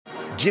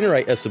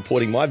Generate is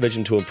supporting my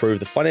vision to improve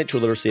the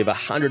financial literacy of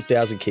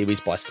 100,000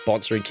 Kiwis by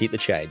sponsoring Keep the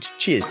Change.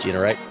 Cheers,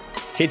 Generate.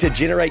 Head to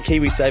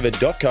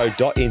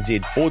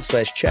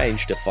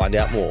generatekiwisaver.co.nz/change to find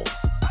out more.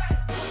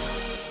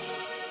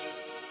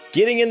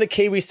 Getting in the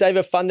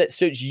KiwiSaver fund that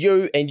suits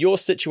you and your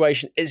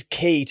situation is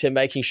key to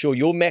making sure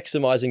you're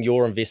maximising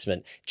your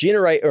investment.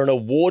 Generate are an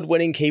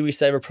award-winning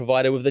KiwiSaver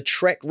provider with a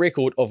track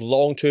record of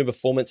long-term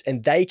performance,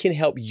 and they can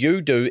help you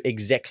do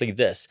exactly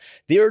this.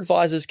 Their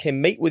advisors can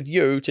meet with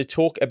you to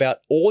talk about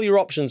all your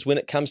options when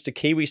it comes to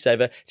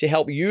KiwiSaver to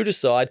help you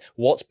decide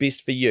what's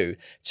best for you.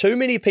 Too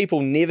many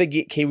people never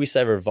get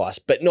KiwiSaver advice,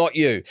 but not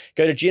you.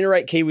 Go to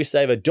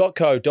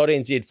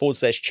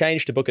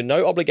generatekiwisaver.co.nz/change to book a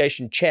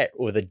no-obligation chat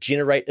with a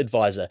Generate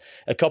advisor.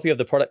 A copy of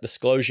the product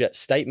disclosure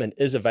statement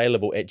is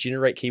available at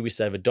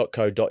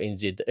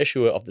generatekiwisaver.co.nz. The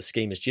issuer of the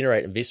scheme is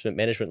Generate Investment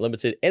Management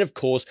Limited, and of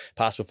course,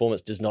 past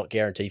performance does not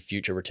guarantee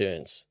future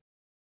returns.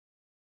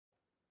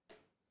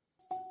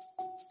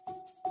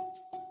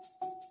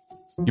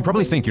 You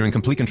probably think you're in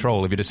complete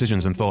control of your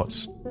decisions and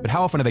thoughts, but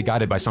how often are they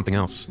guided by something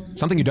else?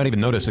 Something you don't even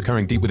notice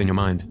occurring deep within your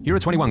mind. Here are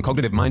 21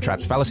 cognitive mind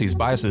traps, fallacies,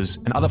 biases,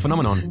 and other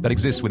phenomenon that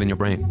exist within your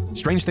brain.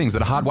 Strange things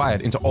that are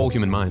hardwired into all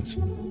human minds.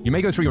 You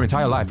may go through your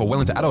entire life or well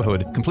into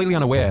adulthood completely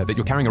unaware that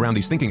you're carrying around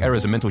these thinking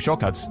errors and mental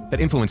shortcuts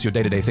that influence your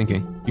day-to-day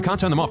thinking. You can't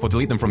turn them off or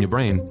delete them from your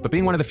brain, but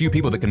being one of the few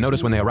people that can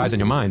notice when they arise in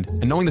your mind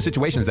and knowing the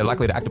situations they're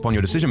likely to act upon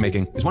your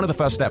decision-making is one of the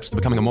first steps to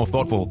becoming a more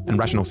thoughtful and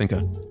rational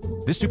thinker.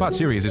 This two-part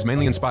series is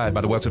mainly inspired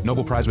by the works of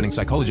Nobel Prize-winning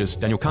psychologist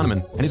Daniel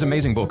Kahneman and his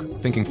amazing book,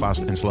 Thinking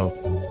Fast and Slow.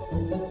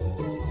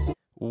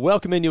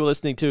 Welcome in, you're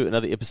listening to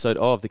another episode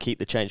of the Keep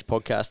the Change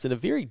podcast and a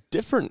very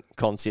different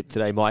concept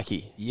today,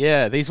 Mikey.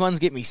 Yeah, these ones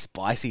get me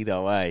spicy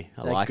though, eh?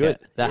 They're like good.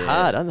 They're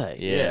hard, aren't they?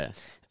 Yeah.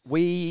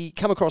 We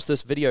come across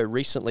this video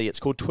recently. It's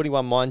called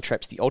 21 Mind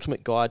Traps, the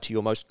ultimate guide to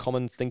your most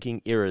common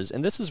thinking errors.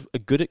 And this is a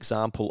good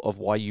example of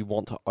why you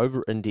want to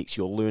over-index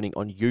your learning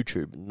on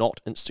YouTube, not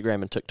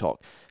Instagram and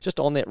TikTok. Just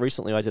on that,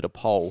 recently I did a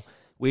poll.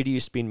 Where do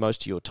you spend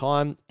most of your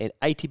time? And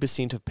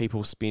 80% of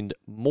people spend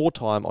more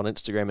time on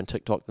Instagram and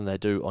TikTok than they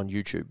do on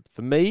YouTube.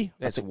 For me,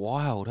 that's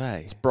wild,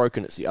 eh? It's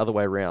broken. It's the other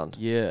way around.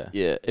 Yeah.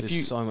 Yeah.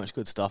 There's so much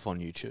good stuff on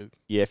YouTube.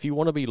 Yeah, if you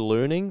want to be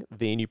learning,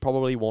 then you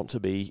probably want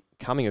to be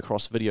coming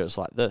across videos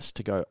like this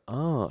to go,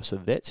 so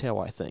that's how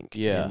I think.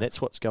 Yeah. And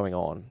that's what's going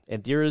on.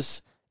 And there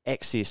is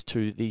access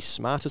to the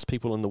smartest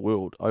people in the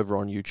world over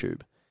on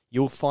YouTube.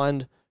 You'll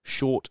find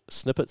short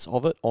snippets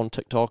of it on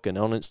TikTok and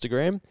on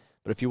Instagram.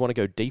 But if you want to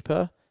go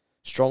deeper,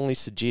 strongly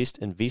suggest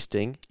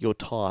investing your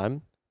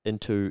time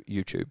into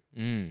YouTube.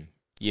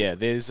 Yeah,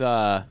 there's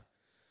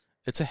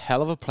it's a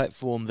hell of a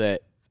platform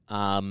that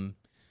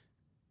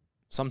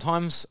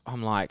sometimes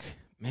I'm like,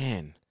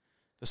 man,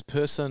 this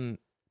person,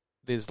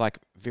 there's like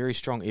very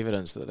strong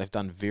evidence that they've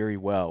done very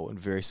well and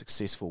very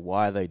successful.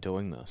 Why are they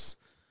doing this?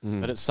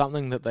 But it's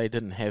something that they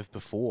didn't have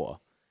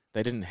before.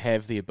 They didn't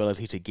have the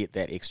ability to get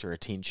that extra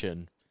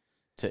attention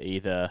to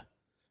either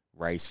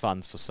raise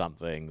funds for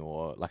something,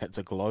 or like it's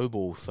a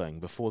global thing.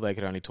 Before they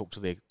could only talk to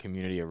their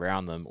community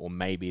around them or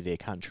maybe their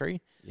country.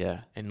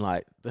 Yeah. And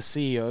like the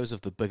CEOs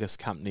of the biggest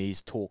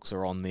companies' talks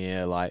are on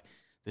there. Like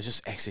there's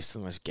just access to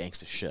the most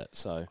gangster shit.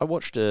 So I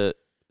watched a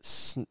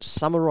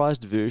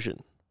summarized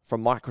version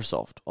from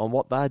Microsoft on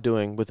what they're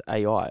doing with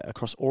AI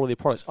across all of their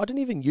products. I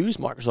didn't even use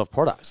Microsoft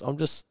products. I'm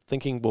just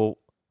thinking, well,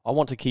 I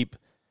want to keep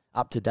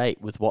up to date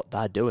with what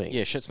they're doing.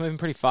 Yeah, shit's moving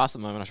pretty fast at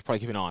the moment. I should probably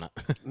keep an eye on it.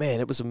 Man,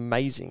 it was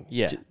amazing.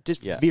 Yeah.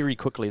 Just very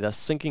quickly, they're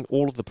syncing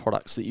all of the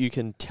products that you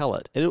can tell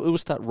it. And it will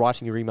start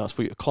writing your emails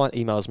for you. A client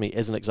emails me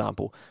as an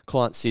example.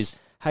 Client says,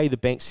 hey, the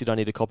bank said I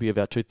need a copy of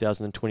our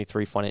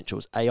 2023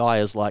 financials. AI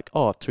is like,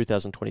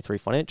 2023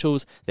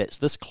 financials, that's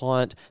this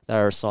client.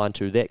 They're assigned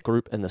to that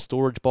group in the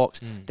storage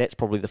box. That's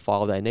probably the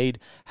file they need.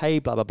 Hey,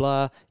 blah, blah,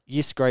 blah.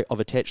 Yes, great,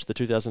 I've attached the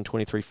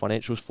 2023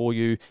 financials for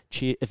you.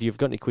 If you've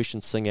got any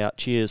questions, sing out.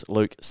 Cheers,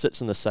 Luke. Sits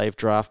in the save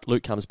draft.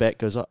 Luke comes back,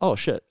 goes, oh,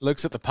 shit.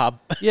 Luke's at the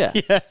pub. Yeah.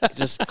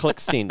 Just click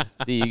send.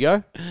 There you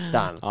go.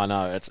 Done. I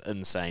know, it's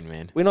insane,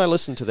 man. When I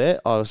listened to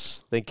that, I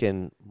was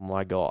thinking,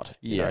 my God.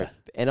 You know,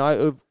 and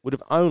I would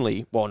have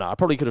I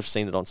probably could have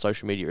seen it on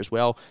social media as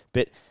well,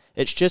 but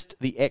it's just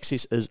the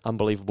access is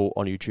unbelievable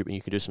on YouTube and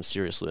you can do some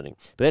serious learning.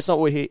 But that's not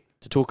what we're here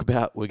to talk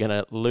about. We're going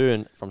to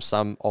learn from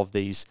some of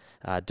these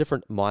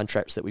different mind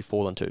traps that we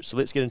fall into. So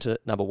let's get into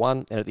number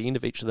one, and at the end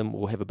of each of them,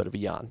 we'll have a bit of a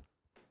yarn.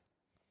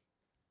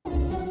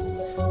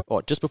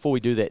 Just before we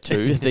do that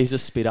too, these are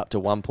sped up to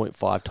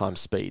 1.5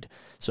 times speed.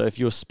 So if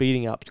you're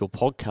speeding up your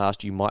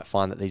podcast, you might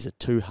find that these are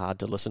too hard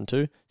to listen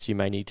to. So you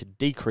may need to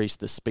decrease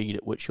the speed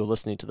at which you're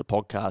listening to the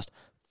podcast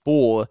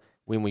for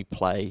when we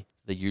play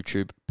the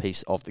YouTube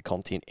piece of the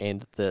content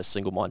and the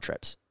single mind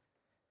traps.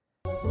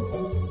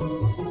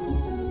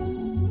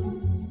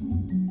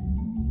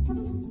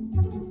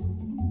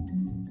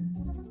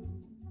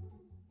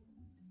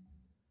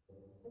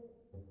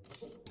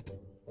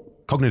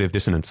 Cognitive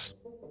dissonance.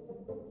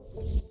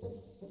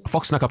 A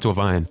fox snuck up to a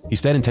vine. He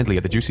stared intently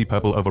at the juicy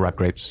purple overripe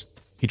grapes.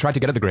 He tried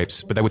to get at the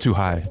grapes, but they were too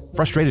high.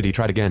 Frustrated, he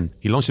tried again.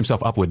 He launched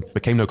himself upward,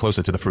 but came no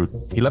closer to the fruit.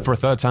 He leapt for a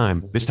third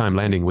time, this time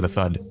landing with a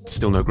thud.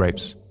 Still no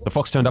grapes. The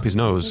fox turned up his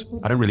nose.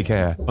 I don't really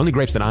care. Only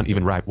grapes that aren't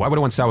even ripe. Why would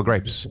I want sour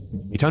grapes?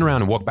 He turned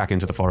around and walked back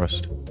into the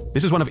forest.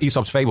 This is one of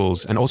Aesop's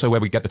fables, and also where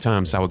we get the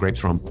term sour grapes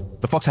from.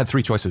 The fox had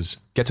 3 choices: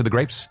 get to the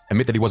grapes,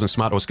 admit that he wasn't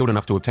smart or skilled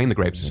enough to obtain the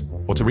grapes,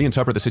 or to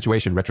reinterpret the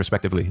situation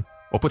retrospectively.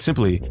 Or put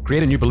simply,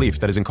 create a new belief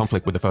that is in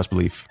conflict with the first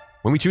belief.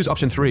 When we choose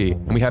option 3,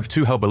 and we have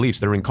 2 held beliefs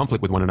that are in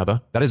conflict with one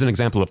another, that is an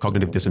example of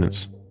cognitive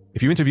dissonance.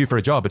 If you interview for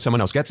a job but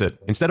someone else gets it,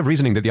 instead of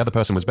reasoning that the other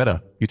person was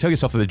better, you tell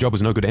yourself that the job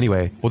was no good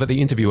anyway, or that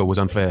the interviewer was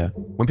unfair.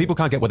 When people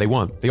can't get what they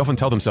want, they often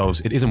tell themselves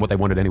it isn't what they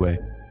wanted anyway.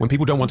 When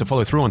people don't want to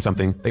follow through on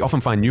something, they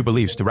often find new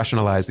beliefs to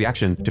rationalize the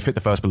action to fit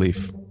the first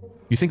belief.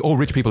 You think all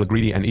rich people are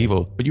greedy and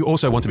evil, but you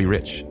also want to be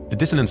rich. The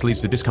dissonance leads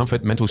to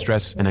discomfort, mental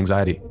stress, and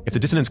anxiety. If the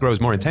dissonance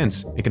grows more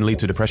intense, it can lead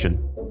to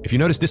depression. If you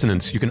notice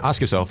dissonance, you can ask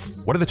yourself,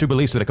 what are the 2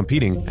 beliefs that are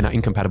competing and are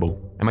incompatible?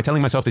 Am I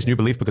telling myself this new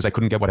belief because I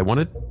couldn't get what I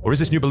wanted? Or is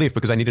this new belief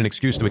because I need an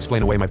excuse to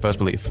explain away my first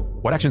belief?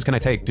 What actions can I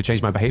take to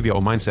change my behavior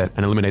or mindset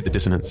and eliminate the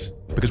dissonance?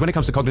 Because when it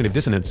comes to cognitive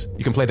dissonance,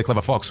 you can play the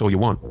clever fox all you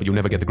want, but you'll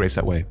never get the grapes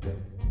that way.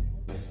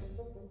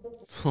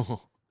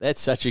 That's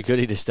such a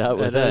goodie to start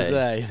with.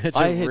 That's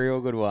a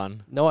real good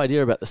one. No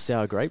idea about the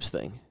sour grapes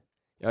thing.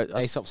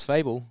 Aesop's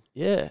fable.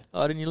 Yeah.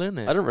 Oh, didn't you learn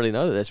that? I didn't really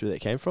know that that's where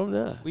that came from.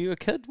 No. Were you a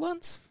kid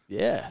once?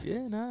 Yeah.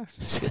 Yeah, no.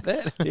 Skip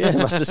that. Yeah,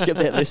 must have skipped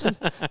that lesson.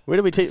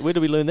 Where did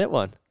we learn that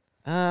one?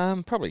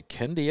 Probably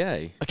kindy,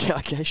 eh?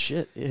 Okay,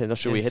 shit. Yeah, not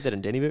sure we had that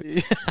in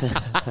Dennyburg.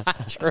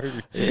 True.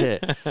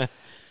 Yeah.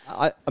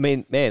 I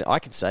mean, man, I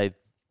can say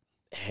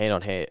hand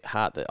on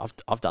heart that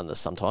I've done this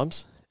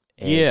sometimes.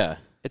 Yeah.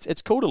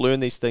 It's cool to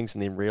learn these things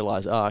and then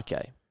realise,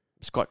 okay,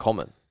 it's quite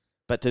common.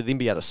 But to then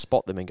be able to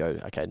spot them and go,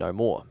 okay, no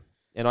more.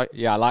 And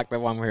I like the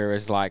one where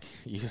it's like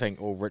you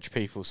think all rich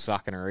people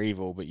suck and are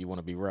evil, but you want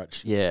to be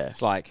rich. Yeah.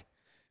 It's like,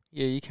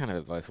 yeah, you can't have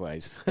it both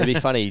ways. It'd be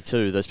funny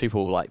too, those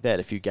people like that,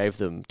 if you gave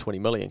them 20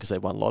 million because they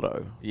won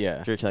lotto.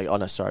 Yeah. Do you reckon they go, oh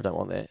no, sorry, I don't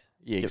want that.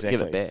 Yeah, exactly.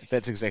 Give it back.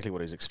 That's exactly what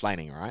he's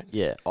explaining, right?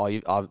 Yeah.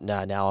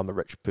 Now I'm a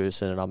rich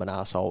person and I'm an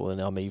asshole and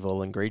I'm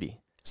evil and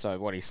greedy. So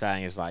what he's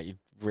saying is like,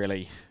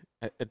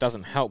 it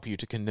doesn't help you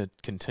to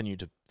continue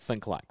to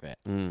think like that.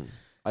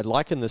 I'd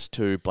liken this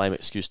to blame,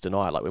 excuse,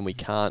 deny. Like when we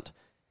can't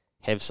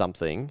have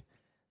something,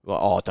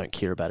 well, I don't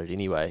care about it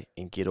anyway,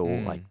 and get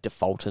all like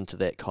default into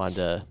that kind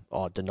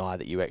of, deny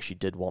that you actually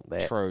did want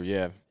that. True,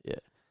 yeah. Yeah.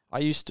 I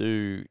used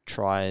to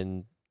try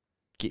and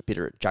get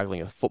better at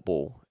juggling a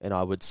football, and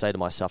I would say to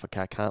myself,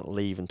 okay, I can't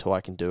leave until I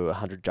can do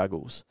 100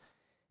 juggles.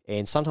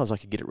 And sometimes I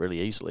could get it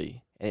really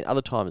easily, and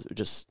other times it would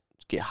just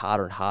get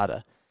harder and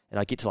harder, and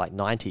I get to like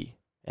 90,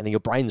 and then your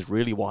brain's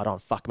really wide on,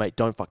 fuck mate,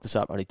 don't fuck this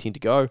up, only 10 to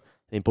go, and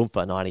then boom,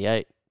 for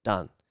 98,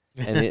 done.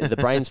 And then the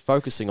brain's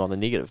focusing on the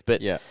negative. But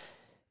yeah.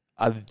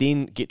 I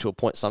then get to a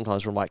point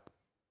sometimes where I'm like,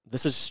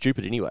 this is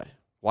stupid anyway.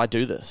 Why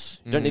do this?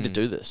 You don't need to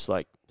do this.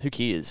 Like, who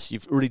cares?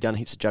 You've already done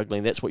heaps of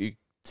juggling. That's what you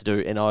to do.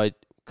 And I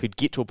could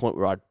get to a point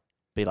where I'd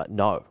be like,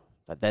 no,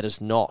 like, that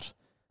is not.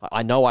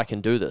 I know I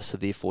can do this, so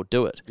therefore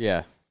do it.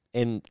 Yeah.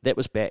 And that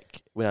was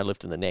back when I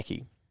lived in the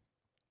Naki.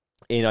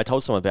 And I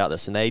told someone about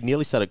this, and they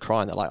nearly started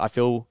crying. They're like, I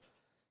feel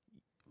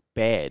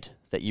bad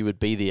that you would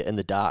be there in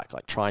the dark,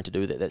 like trying to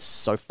do that. That's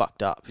so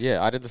fucked up.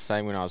 Yeah, I did the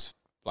same when I was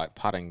like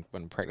putting,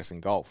 when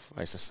practicing golf. I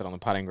used to sit on the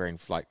putting green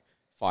for like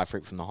 5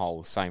 feet from the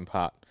hole, same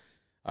putt.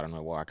 I don't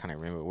know why, I can't even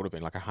remember. It would have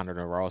been like 100 in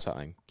a row or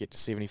something. Get to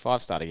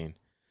 75, start again.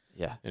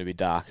 Yeah. Then it'd be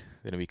dark,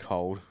 then it'd be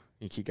cold.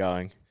 You keep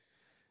going.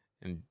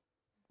 And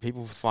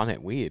people find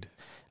that weird.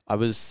 I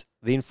was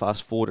then,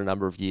 fast forward a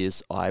number of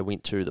years, I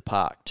went to the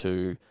park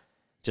to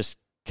just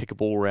kick a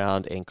ball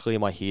around and clear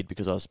my head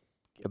because I was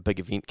a big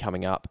event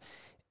coming up.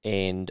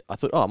 And I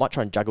thought, I might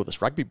try and juggle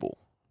this rugby ball.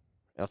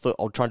 And I thought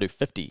I'll try and do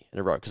 50 in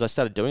a row because I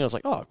started doing it. I was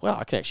like, oh, wow,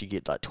 I can actually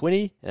get like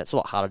 20. And it's a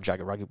lot harder to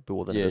juggle a rugby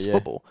ball than it is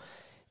football.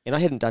 And I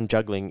hadn't done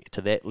juggling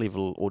to that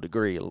level or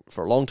degree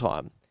for a long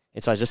time.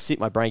 And so I just set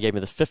my brain, gave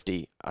me this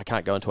 50. I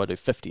can't go until I do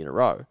 50 in a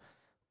row.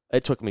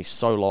 It took me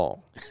so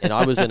long. And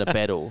I was in a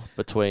battle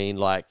between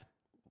like,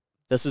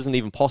 this isn't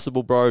even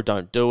possible, bro,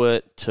 don't do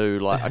it, to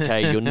like,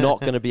 okay, you're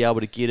not going to be able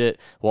to get it.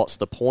 What's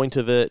the point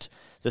of it?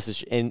 This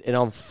is, and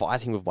I'm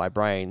fighting with my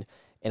brain.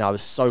 And I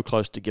was so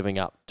close to giving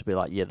up to be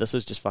like, yeah, this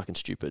is just fucking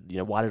stupid. You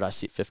know, why did I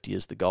set 50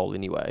 as the goal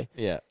anyway?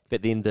 Yeah.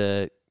 But then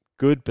the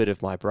good bit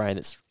of my brain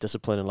that's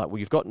disciplined and like, well,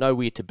 you've got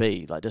nowhere to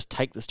be. Like, just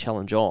take this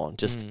challenge on.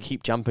 Just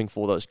keep jumping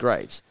for those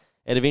grapes.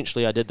 And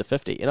eventually I did the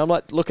 50. And I'm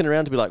like looking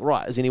around to be like,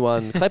 right, is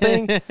anyone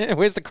clapping?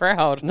 Where's the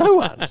crowd? No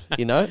one,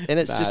 you know? And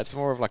it's it's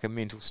more of like a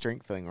mental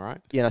strength thing, right?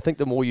 Yeah, and I think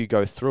the more you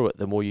go through it,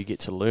 the more you get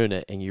to learn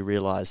it and you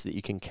realize that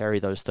you can carry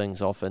those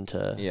things off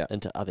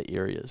into other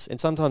areas. And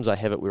sometimes I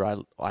have it where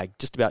I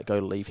just about go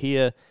to leave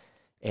here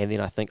and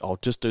then I think I'll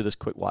just do this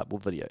quick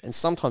whiteboard video. And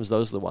sometimes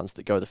those are the ones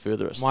that go the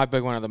furthest. My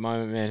big one at the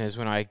moment, man, is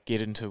when I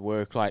get into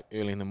work like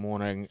early in the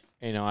morning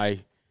and I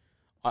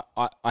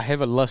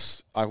have a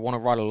list. I want to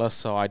write a list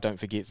so I don't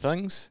forget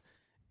things.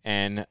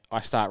 And I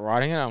start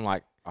writing it. I'm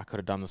like, I could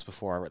have done this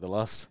before I wrote the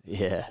list.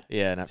 Yeah.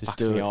 Yeah, and it Just fucks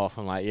do me it. off.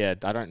 I'm like, yeah,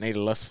 I don't need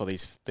a list for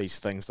these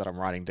things that I'm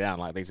writing down.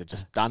 Like, these are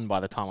just done by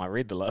the time I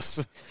read the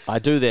list. I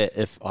do that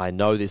if I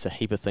know there's a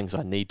heap of things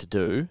I need to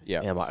do.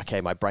 Yeah. And I'm like,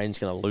 okay, my brain's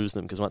going to lose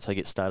them because once I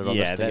get started on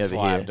this Yeah, thing that's over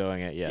why here. I'm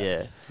doing it.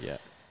 Yeah. Yeah.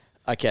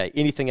 Okay,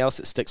 anything else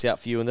that sticks out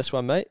for you in this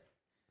one, mate?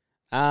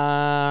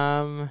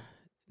 No,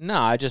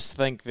 I just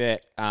think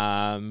that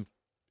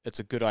it's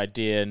a good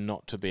idea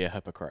not to be a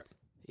hypocrite.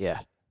 Yeah.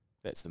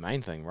 That's the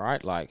main thing,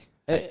 right? Like,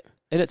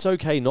 And it's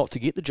okay not to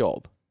get the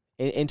job.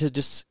 And to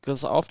just,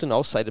 because often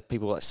I'll say to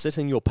people, like, sit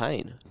in your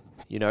pain.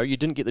 You know, you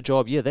didn't get the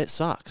job. Yeah, that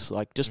sucks.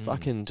 Like, just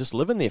fucking, just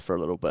live in there for a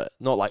little bit.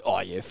 Not like, oh,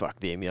 yeah, fuck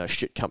them, you know,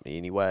 shit company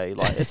anyway.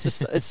 Like, it's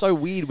just, it's so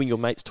weird when your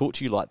mates talk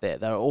to you like that.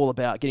 They're all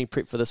about getting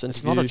prepped for this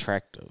interview. it's not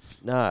attractive.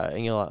 No,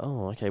 and you're like,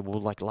 oh, okay, well,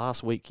 like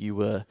last week you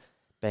were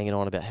banging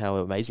on about how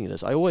amazing it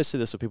is. I always say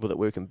this with people that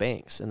work in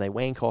banks, and they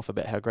wank off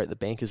about how great the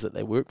bank is that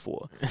they work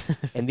for.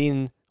 And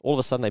then all of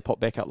a sudden they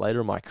pop back up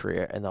later in my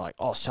career, and they're like,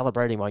 oh,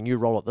 celebrating my new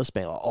role at this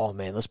bank. Like, oh,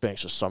 man, this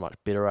bank's just so much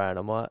better. And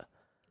I'm like,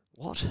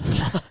 what?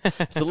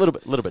 It's a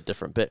little bit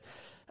different. But,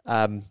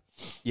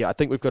 yeah, I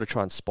think we've got to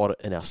try and spot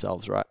it in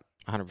ourselves, right?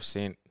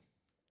 100%.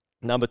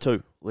 Number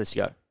 2, let's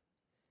go.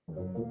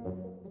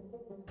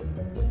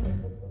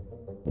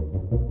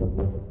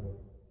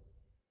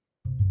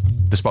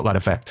 The spotlight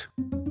effect.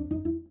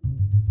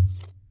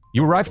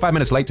 You arrive 5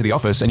 minutes late to the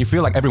office and you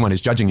feel like everyone is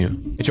judging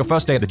you. It's your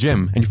first day at the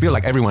gym and you feel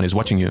like everyone is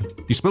watching you.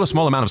 You spill a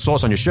small amount of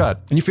sauce on your shirt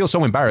and you feel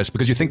so embarrassed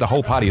because you think the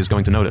whole party is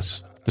going to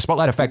notice. The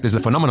spotlight effect is the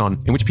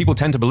phenomenon in which people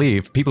tend to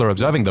believe people are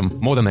observing them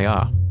more than they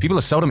are. People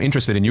are seldom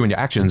interested in you and your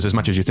actions as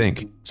much as you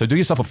think. So do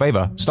yourself a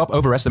favor, stop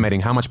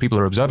overestimating how much people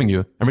are observing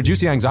you and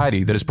reduce the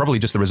anxiety that is probably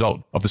just the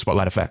result of the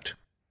spotlight effect.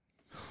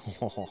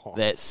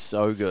 That's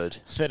so good.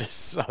 That is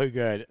so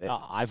good.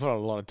 I put a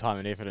lot of time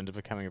and effort into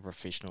becoming a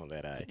professional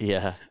at that, eh?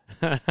 Yeah.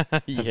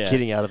 Yeah.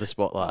 Getting out of the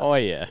spotlight. Oh,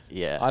 yeah.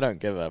 Yeah. I don't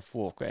give a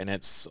fuck, and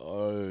it's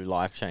so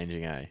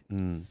life-changing, eh?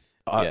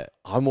 Yeah.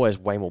 I'm always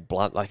way more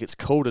blunt. Like, it's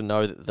cool to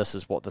know that this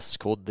is what this is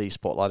called, the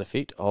spotlight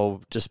effect.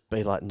 I'll just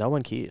be like, no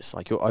one cares.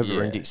 Like, you're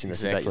over-indexing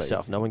this about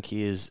yourself. No one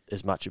cares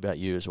as much about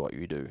you as what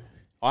you do.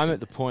 I'm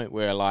at the point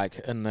where, like,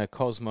 in the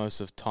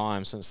cosmos of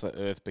time since the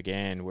Earth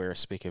began, we're a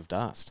speck of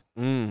dust.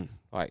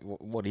 Like,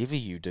 whatever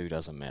you do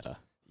doesn't matter.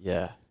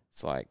 Yeah.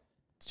 It's like,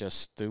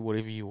 just do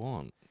whatever you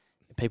want.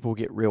 People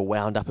get real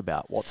wound up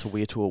about what to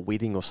wear to a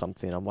wedding or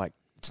something. I'm like,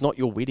 it's not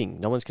your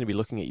wedding. No one's going to be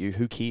looking at you.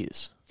 Who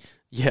cares?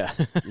 Yeah.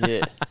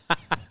 Yeah.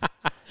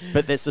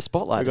 But that's the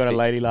spotlight We've got effect. a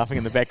lady laughing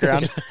in the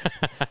background.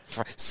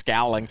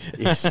 Scowling.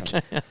 Yes.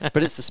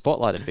 But it's the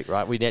spotlight effect,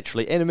 right? We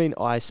naturally... And I mean,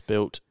 I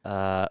spilt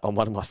on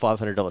one of my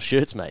 $500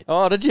 shirts, mate.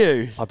 Oh, did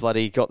you? I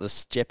bloody got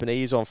this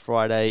Japanese on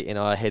Friday, and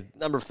I had a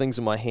number of things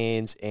in my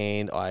hands,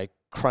 and I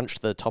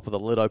crunched the top of the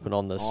lid open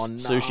on this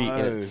sushi,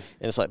 and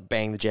it's like,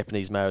 bang, the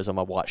Japanese mayo's on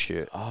my white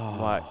shirt. I'm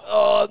like,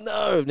 oh,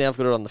 no. Now I've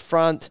got it on the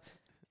front,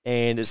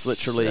 and it's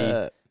literally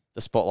the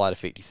spotlight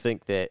effect. You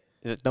think that...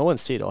 No one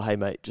said, oh, hey,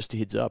 mate, just a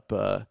heads up,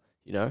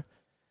 you know,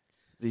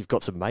 you've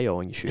got some mayo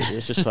on your shirt.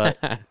 It's just like,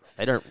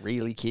 they don't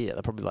really care.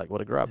 They're probably like, what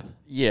a grub.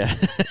 Yeah.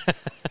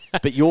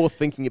 But you're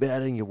thinking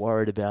about it and you're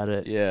worried about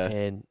it. Yeah.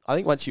 And I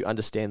think once you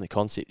understand the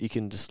concept, you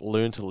can just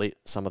learn to let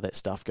some of that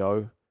stuff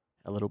go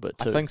a little bit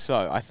too. I think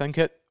so. I think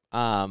it,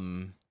 I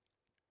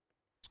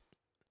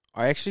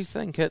actually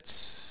think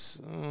it's,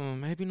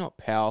 maybe not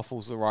powerful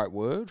is the right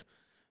word,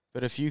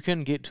 but if you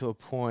can get to a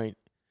point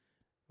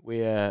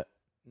where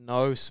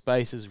no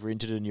space is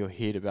rented in your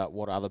head about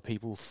what other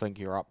people think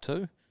you're up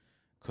to,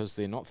 because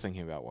they're not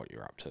thinking about what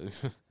you're up to.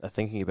 They're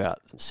thinking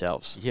about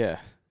themselves. Yeah.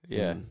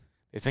 They're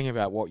thinking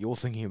about what you're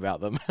thinking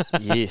about them.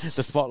 Yes.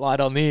 The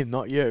spotlight on them,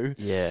 not you.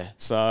 Yeah.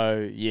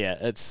 So, yeah,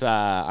 it's,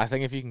 I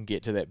think if you can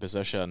get to that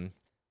position,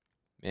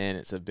 man,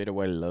 it's a better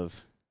way to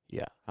live.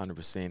 Yeah.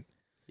 100%.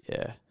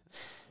 Yeah.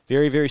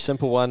 Very, very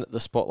simple one, the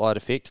spotlight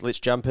effect.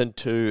 Let's jump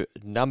into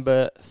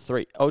number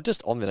 3. Oh,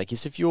 just on that, I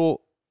guess if you're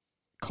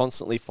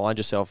constantly find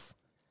yourself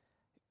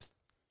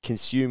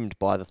consumed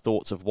by the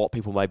thoughts of what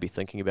people may be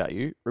thinking about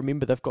you,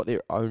 remember they've got their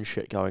own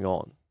shit going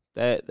on.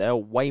 They're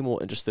way more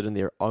interested in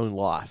their own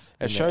life.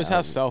 It shows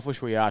how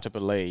selfish we are to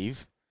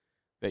believe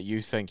that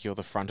you think you're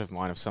the front of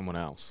mind of someone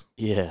else.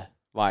 Yeah.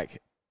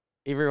 Like,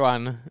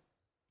 everyone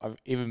I've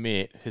ever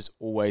met has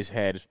always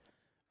had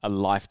a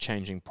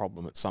life-changing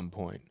problem at some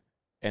point.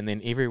 And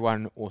then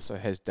everyone also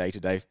has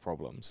day-to-day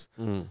problems.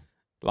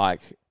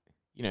 Like,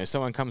 you know,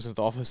 someone comes into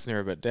the office and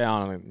they're a bit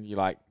down and you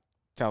like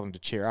tell them to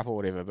cheer up or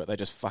whatever, but they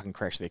just fucking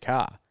crash their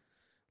car.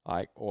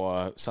 Like,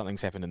 or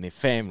something's happened in their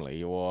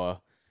family,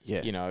 or,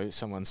 you know,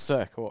 someone's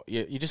sick, or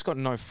you just got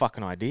no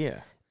fucking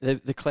idea.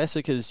 The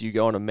classic is you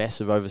go on a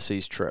massive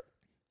overseas trip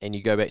and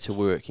you go back to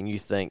work and you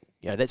think,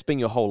 you know, that's been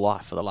your whole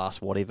life for the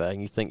last whatever,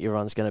 and you think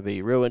everyone's going to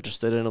be real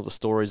interested in all the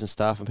stories and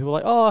stuff, and people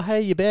are like, oh,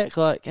 hey, you're back,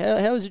 like,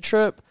 how was your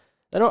trip?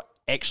 They're not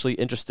actually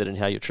interested in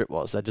how your trip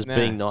was. They're just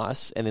being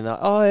nice, and then they're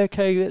like, oh,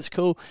 okay, that's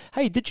cool.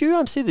 Hey, did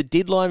you see the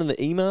deadline in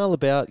the email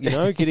about, you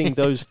know, getting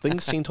those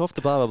things sent off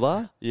to blah, blah,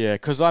 blah? Yeah,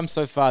 because I'm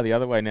so far the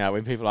other way now.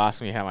 When people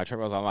ask me how my trip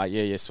was, I'm like,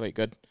 yeah, sweet,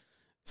 good.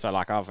 So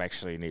like I've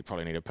actually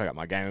probably need to pick up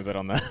my game a bit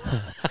on that.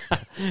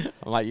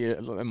 I'm like,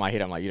 in my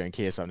head, I'm like, you don't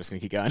care, so I'm just gonna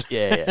keep going.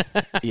 Yeah.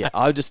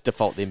 I'll just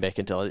default them back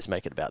until let's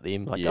make it about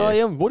them. Like, Yeah. oh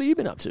yeah, what have you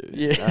been up to?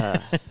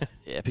 Yeah.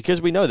 Yeah,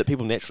 because we know that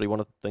people naturally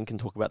want to think and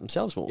talk about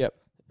themselves more. Yep.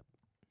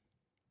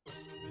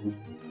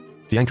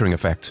 The anchoring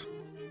effect.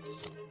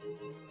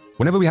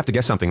 Whenever we have to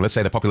guess something, let's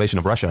say the population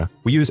of Russia,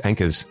 we use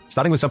anchors,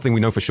 starting with something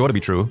we know for sure to be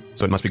true,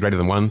 so it must be greater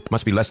than 1,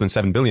 must be less than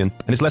 7 billion,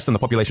 and is less than the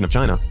population of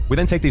China. We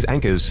then take these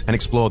anchors and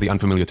explore the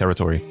unfamiliar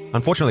territory.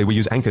 Unfortunately, we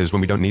use anchors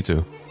when we don't need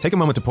to. Take a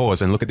moment to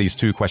pause and look at these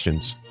 2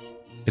 questions.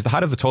 Is the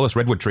height of the tallest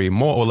redwood tree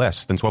more or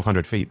less than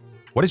 1,200 feet?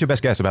 What is your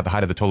best guess about the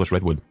height of the tallest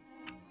redwood?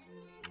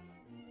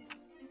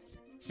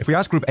 If we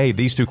ask Group A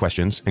these 2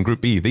 questions and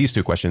Group B these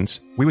 2 questions,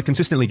 we would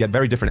consistently get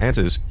very different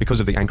answers because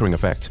of the anchoring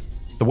effect.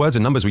 The words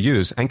and numbers we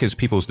use anchors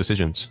people's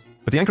decisions.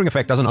 But the anchoring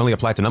effect doesn't only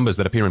apply to numbers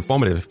that appear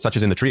informative, such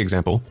as in the tree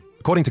example.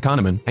 According to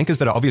Kahneman, anchors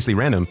that are obviously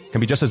random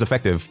can be just as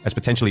effective as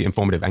potentially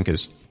informative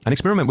anchors. An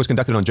experiment was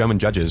conducted on German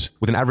judges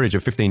with an average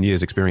of 15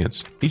 years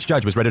experience. Each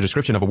judge was read a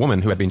description of a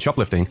woman who had been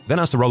shoplifting, then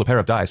asked to roll a pair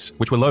of dice,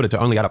 which were loaded to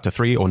only add up to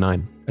 3 or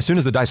 9. As soon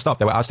as the dice stopped,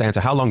 they were asked to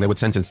answer how long they would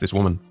sentence this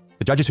woman.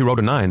 The judges who rolled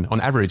a 9,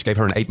 on average, gave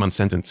her an 8-month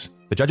sentence.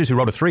 The judges who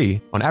rolled a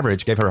 3, on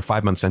average, gave her a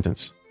 5-month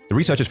sentence. The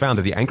researchers found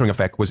that the anchoring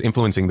effect was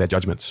influencing their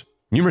judgments.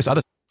 Numerous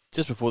other...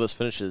 Just before this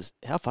finishes,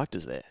 how fucked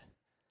is that?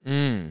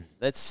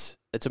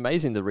 It's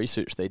amazing the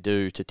research they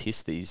do to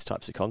test these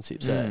types of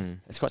concepts.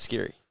 It's quite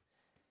scary.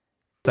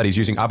 Studies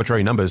using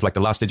arbitrary numbers like the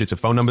last digits of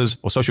phone numbers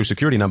or social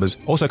security numbers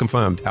also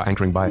confirmed our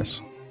anchoring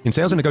bias. In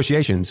sales and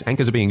negotiations,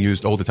 anchors are being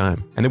used all the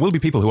time, and there will be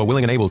people who are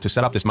willing and able to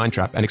set up this mind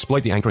trap and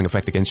exploit the anchoring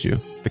effect against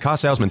you. The car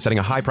salesman setting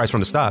a high price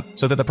from the start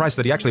so that the price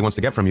that he actually wants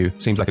to get from you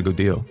seems like a good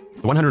deal.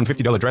 The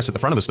 $150 dress at the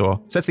front of the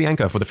store sets the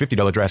anchor for the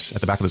 $50 dress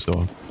at the back of the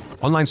store.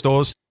 Online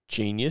stores...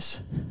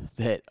 Genius.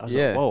 That I was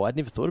like, whoa, I'd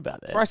never thought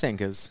about that. Price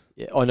anchors.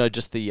 Yeah. Oh no,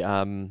 just the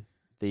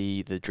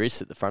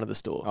dress at the front of the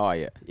store. Oh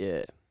yeah.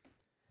 Yeah.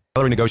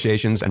 Salary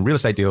negotiations and real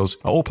estate deals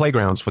are all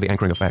playgrounds for the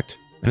anchoring effect.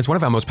 And it's one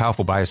of our most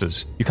powerful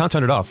biases. You can't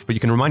turn it off, but you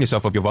can remind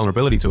yourself of your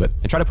vulnerability to it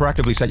and try to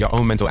proactively set your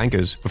own mental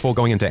anchors before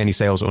going into any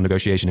sales or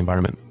negotiation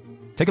environment.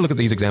 Take a look at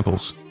these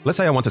examples. Let's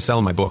say I want to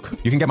sell my book.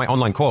 You can get my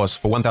online course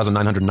for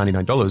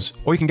 $1,999,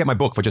 or you can get my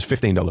book for just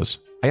 $15.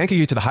 I anchor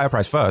you to the higher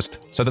price first,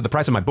 so that the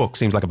price of my book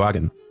seems like a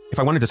bargain. If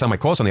I wanted to sell my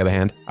course, on the other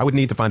hand, I would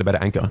need to find a better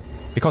anchor.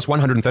 It costs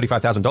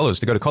 $135,000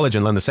 to go to college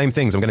and learn the same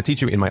things I'm going to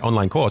teach you in my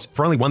online course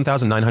for only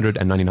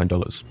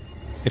 $1,999.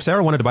 If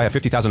Sarah wanted to buy a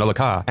 $50,000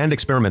 car and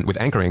experiment with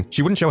anchoring,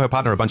 she wouldn't show her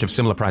partner a bunch of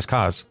similar priced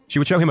cars. She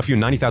would show him a few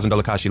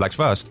 $90,000 cars she likes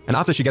first, and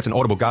after she gets an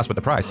audible gasp at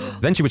the price,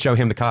 then she would show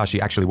him the car she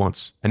actually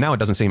wants. And now it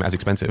doesn't seem as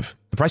expensive.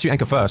 The price you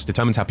anchor first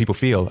determines how people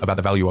feel about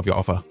the value of your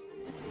offer.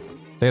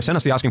 They have sent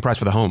us the asking price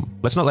for the home.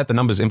 Let's not let the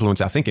numbers influence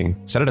our thinking.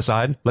 Set it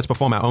aside, let's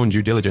perform our own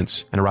due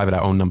diligence and arrive at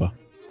our own number.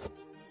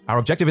 Our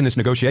objective in this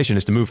negotiation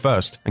is to move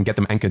first and get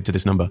them anchored to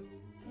this number.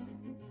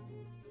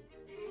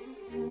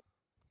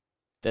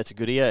 That's a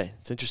goodie, eh?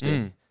 It's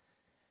interesting.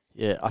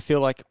 Yeah, I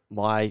feel like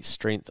my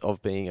strength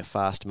of being a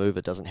fast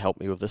mover doesn't help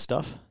me with this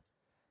stuff.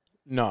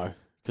 No.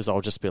 Because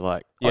I'll just be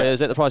like, is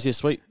that the price? Yeah,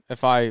 sweet.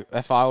 If I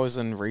was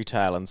in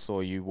retail and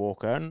saw you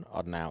walk in,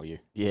 I'd nail you.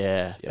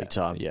 Yeah, big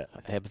time. Yeah.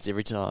 It happens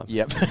every time.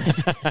 Yep.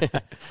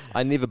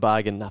 I never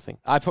bargain nothing.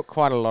 I put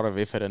quite a lot of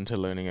effort into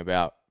learning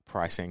about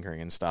price anchoring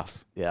and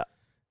stuff. Yeah.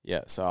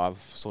 Yeah, so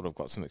I've sort of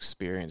got some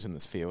experience in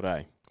this field,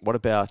 eh? What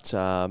about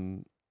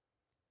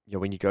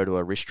when you go to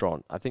a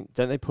restaurant? I think,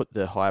 don't they put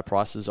the higher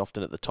prices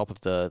often at the top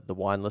of the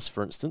wine list,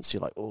 for instance?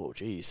 You're like, oh,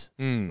 geez.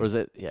 Or is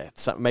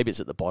that, maybe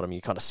it's at the bottom.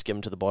 You kind of skim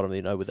to the bottom,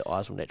 you know, where the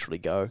eyes will naturally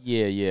go.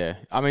 Yeah.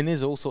 I mean,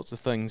 there's all sorts of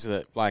things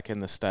that, like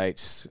in the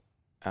States,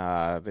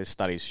 there's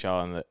studies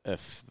showing that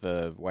if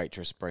the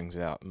waitress brings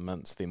out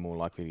mints, they're more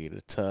likely to get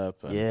a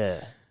tip.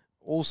 And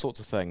all sorts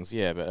of things,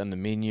 yeah. But in the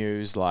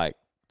menus, like,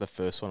 the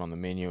first one on the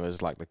menu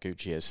is like the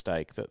Gucci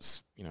steak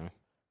that's,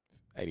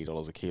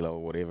 $80 a kilo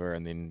or whatever,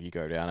 and then you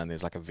go down and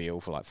there's like a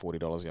veal for like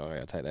 $40. You're like,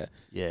 I'll take that.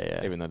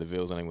 Yeah. Even though the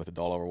veal's only worth $1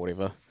 or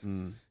whatever.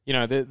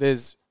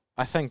 There's,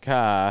 I think,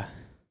 like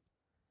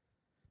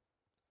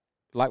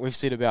we've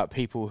said about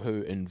people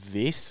who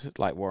invest,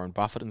 like Warren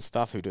Buffett and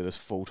stuff, who do this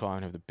full time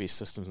and have the best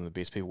systems and the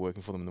best people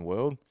working for them in the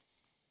world.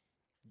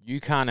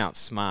 You can't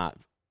outsmart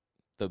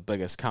the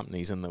biggest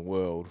companies in the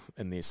world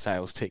in their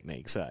sales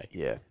techniques, eh?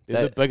 Yeah.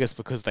 They're the biggest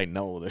because they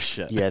know all this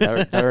shit. Yeah,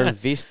 they're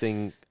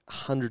investing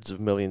hundreds of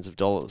millions of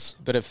dollars.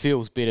 But it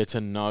feels better to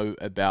know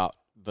about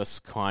this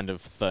kind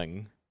of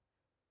thing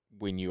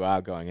when you are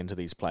going into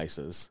these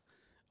places.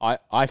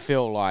 I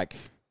feel like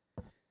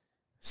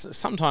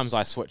sometimes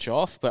I switch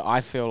off, but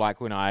I feel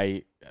like when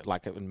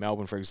like in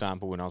Melbourne, for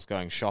example, when I was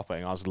going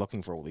shopping, I was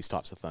looking for all these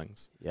types of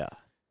things. Yeah.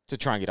 To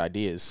try and get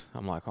ideas.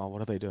 I'm like, oh,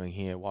 what are they doing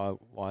here? Why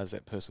has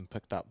that person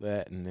picked up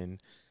that? And then,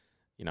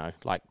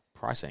 like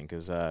price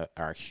anchors are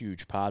a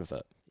huge part of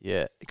it.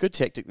 Yeah. A good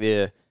tactic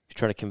there, if you're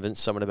trying to convince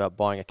someone about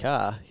buying a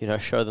car,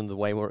 show them the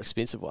way more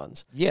expensive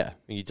ones. Yeah.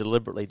 You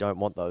deliberately don't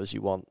want those.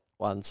 You want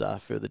ones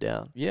further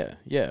down. Yeah.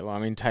 Well, I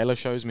mean, Taylor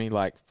shows me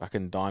like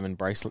fucking diamond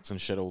bracelets and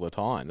shit all the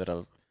time that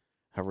are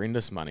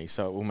horrendous money,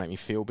 so it will make me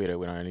feel better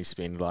when I only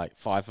spend like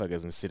 5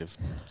 figures instead of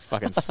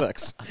fucking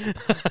 6.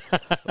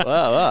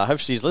 Wow, I hope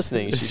she's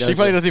listening. She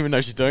probably doesn't even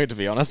know she's doing it, to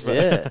be honest. But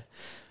yeah.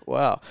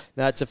 Wow.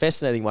 Now, it's a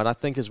fascinating one. I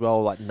think as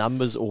well, like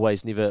numbers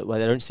always never,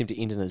 they don't seem to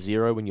end in a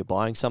zero when you're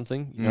buying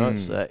something. You know,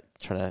 it's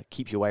trying to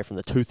keep you away from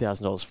the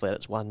 $2,000 flat.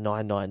 It's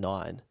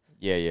 1,999.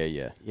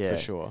 Yeah, for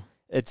sure.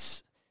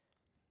 It's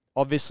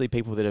obviously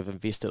people that have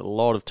invested a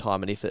lot of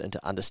time and effort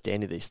into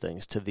understanding these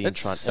things to then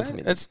try and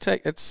implement them.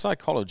 It's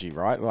psychology,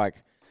 right? Like,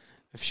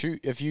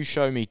 if you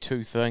show me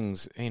 2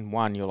 things and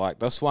one, you're like,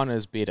 this one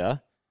is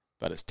better,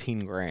 but it's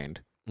 10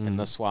 grand. And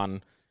this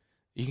one,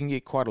 you can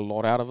get quite a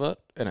lot out of it,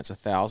 and it's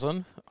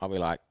 1,000. I'll be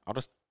like, I'll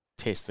just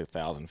test the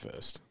 1,000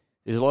 first.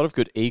 There's a lot of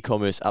good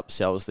e-commerce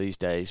upsells these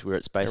days where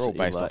it's basically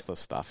they're all based like, off this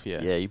stuff,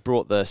 yeah. Yeah, you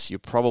brought this, you're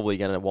probably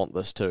going to want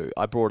this too.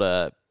 I brought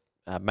a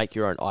make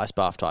your own ice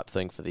bath type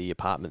thing for the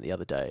apartment the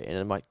other day, and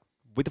I'm like,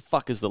 where the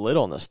fuck is the lid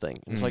on this thing?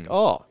 And it's like,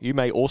 oh, you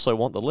may also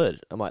want the lid.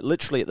 I'm like,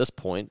 literally at this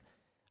point,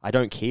 I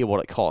don't care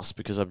what it costs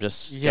because I'm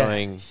just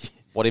going,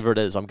 whatever it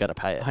is, I'm going to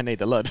pay it. I need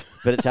the lid.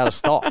 But it's out of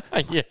stock.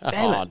 Yeah.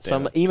 Damn it. So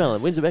I'm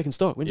emailing, when's it back in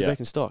stock? When's it back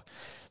in stock?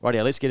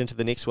 Rightio, let's get into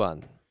the next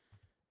one.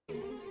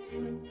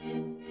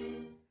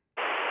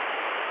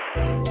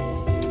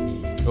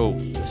 Oh,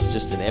 this is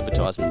just an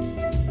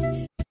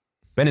advertisement.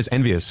 Ben is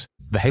envious.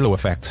 The halo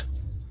effect.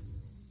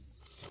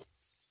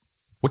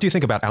 What do you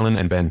think about Alan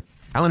and Ben?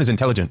 Alan is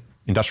intelligent,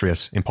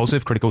 industrious,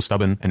 impulsive, critical,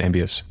 stubborn, and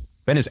envious.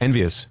 Ben is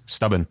envious,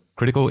 stubborn,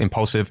 critical,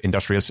 impulsive,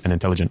 industrious, and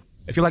intelligent.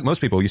 If you're like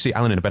most people, you see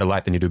Alan in a better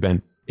light than you do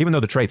Ben, even though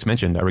the traits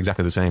mentioned are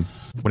exactly the same.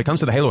 When it comes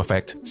to the halo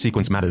effect,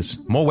 sequence matters.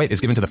 More weight is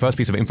given to the first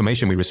piece of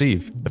information we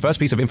receive. The first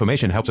piece of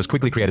information helps us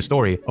quickly create a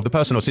story of the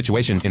person or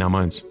situation in our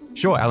minds.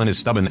 Sure, Alan is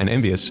stubborn and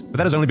envious, but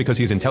that is only because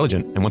he is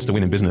intelligent and wants to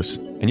win in business.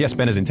 And yes,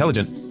 Ben is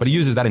intelligent, but he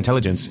uses that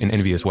intelligence in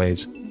envious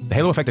ways. The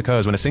halo effect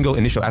occurs when a single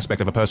initial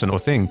aspect of a person or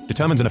thing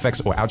determines and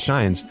affects or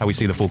outshines how we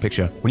see the full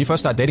picture. When you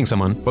first start dating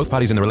someone, both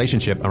parties in the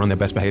relationship are on their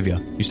best behavior.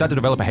 You start to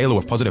develop a halo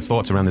of positive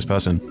thoughts around this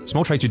person.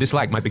 Small traits you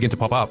dislike might begin to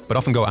pop up, but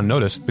often go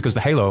unnoticed because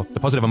the halo,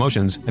 the positive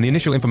emotions, and the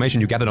initial information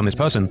you gathered on this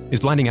person is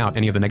blinding out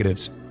any of the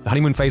negatives. The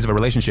honeymoon phase of a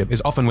relationship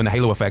is often when the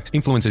halo effect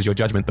influences your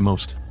judgment the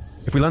most.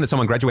 If we learn that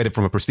someone graduated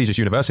from a prestigious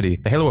university,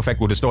 the halo effect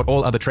will distort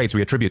all other traits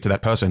we attribute to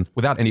that person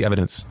without any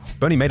evidence.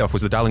 Bernie Madoff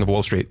was the darling of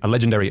Wall Street, a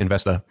legendary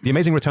investor. The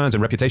amazing returns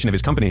and reputation of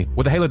his company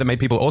were the halo that made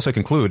people also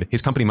conclude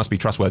his company must be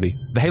trustworthy.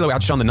 The halo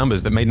outshone the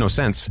numbers that made no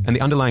sense and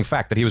the underlying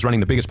fact that he was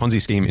running the biggest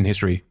Ponzi scheme in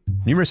history.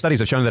 Numerous studies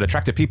have shown that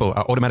attractive people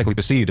are automatically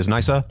perceived as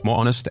nicer, more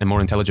honest, and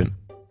more intelligent.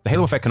 The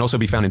halo effect can also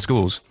be found in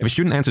schools. If a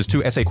student answers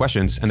 2 essay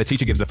questions and the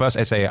teacher gives the first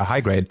essay a high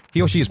grade,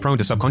 he or she is prone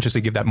to subconsciously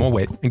give that more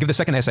weight and give the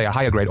second essay a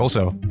higher grade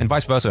also, and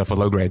vice versa for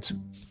low grades.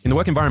 In the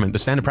work environment, the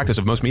standard practice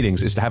of most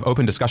meetings is to have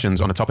open discussions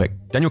on a topic.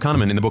 Daniel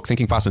Kahneman in the book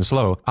Thinking Fast and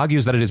Slow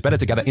argues that it is better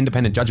to gather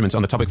independent judgments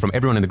on the topic from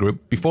everyone in the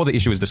group before the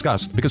issue is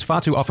discussed, because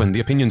far too often the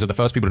opinions of the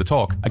first people to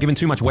talk are given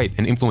too much weight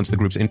and influence the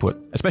group's input,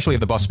 especially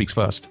if the boss speaks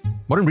first.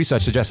 Modern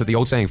research suggests that the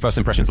old saying first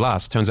impressions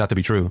last turns out to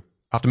be true.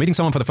 After meeting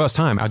someone for the first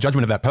time, our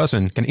judgment of that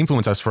person can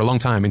influence us for a long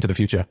time into the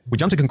future. We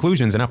jump to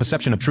conclusions and our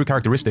perception of true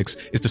characteristics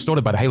is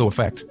distorted by the halo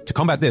effect. To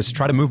combat this,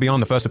 try to move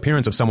beyond the first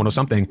appearance of someone or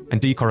something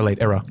and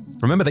decorrelate error.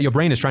 Remember that your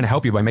brain is trying to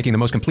help you by making the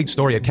most complete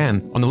story it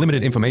can on the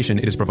limited information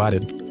it is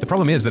provided. The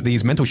problem is that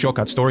these mental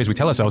shortcut stories we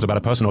tell ourselves about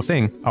a person or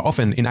thing are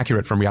often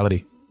inaccurate from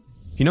reality.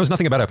 He knows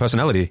nothing about her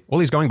personality. All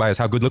he's going by is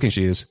how good looking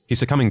she is. He's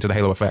succumbing to the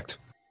halo effect.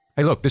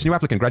 Hey look, this new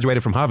applicant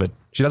graduated from Harvard.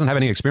 She doesn't have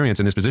any experience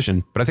in this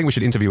position, but I think we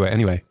should interview her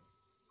anyway.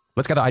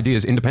 Let's gather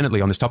ideas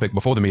independently on this topic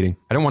before the meeting.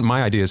 I don't want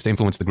my ideas to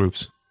influence the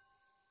group's.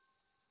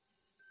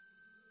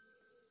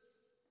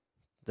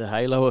 The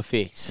halo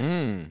effect.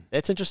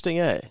 That's interesting,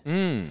 eh?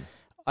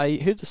 I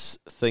heard this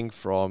thing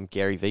from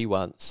Gary Vee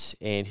once,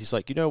 and he's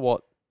like, you know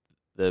what?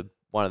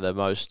 One of the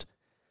most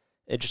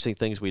interesting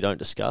things we don't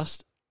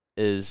discuss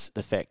is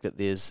the fact that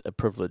there's a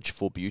privilege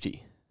for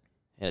beauty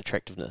and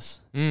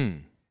attractiveness.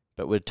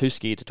 But we're too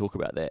scared to talk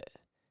about that.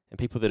 And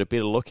people that are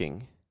better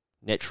looking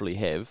naturally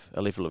have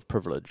a level of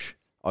privilege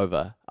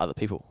over other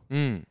people.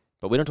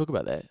 But we don't talk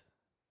about that.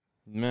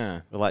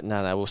 Nah. We're like,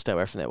 no, we'll stay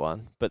away from that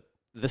one. But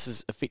this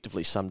is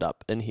effectively summed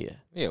up in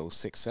here. Yeah, all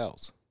 6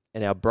 cells.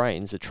 And our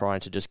brains are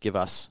trying to just give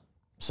us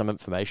some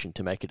information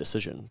to make a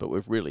decision, but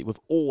we've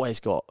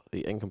always got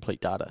the incomplete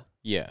data.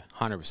 Yeah,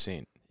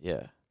 100%.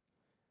 Yeah.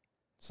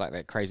 It's like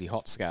that crazy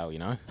hot scale, you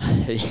know?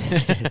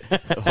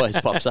 It always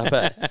pops up,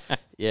 eh?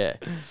 Yeah.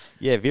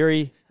 Yeah,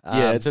 very...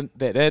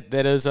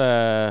 that is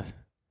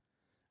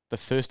the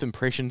first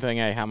impression thing,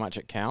 how much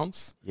it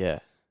counts. Yeah.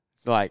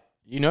 Like,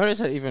 you notice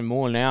it even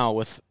more now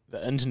with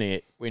the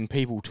internet when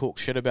people talk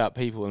shit about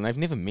people and they've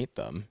never met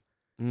them.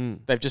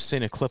 They've just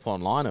seen a clip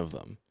online of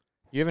them.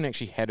 You haven't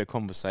actually had a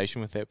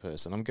conversation with that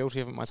person. I'm guilty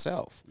of it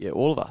myself. Yeah,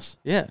 all of us.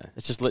 Yeah.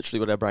 It's just literally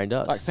what our brain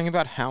does. Like, think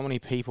about how many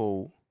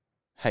people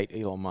hate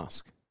Elon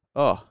Musk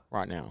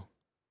right now.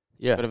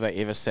 Yeah. But have they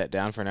ever sat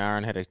down for an hour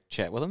and had a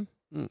chat with him?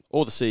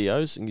 Or the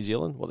CEOs in New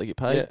Zealand, what they get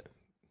paid.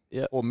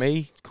 Yeah. Or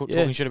me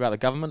talking shit about the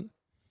government.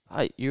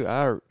 Hey,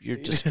 you're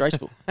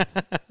disgraceful.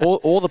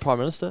 or the Prime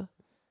Minister.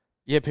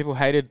 Yeah, people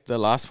hated the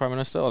last Prime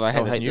Minister, or they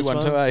hate this new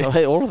one too, eh? I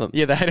hate all of them.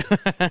 Yeah, they hate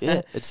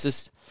yeah, it's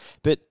just...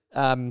 But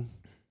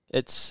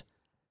it's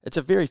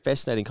a very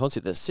fascinating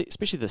concept,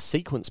 especially the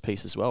sequence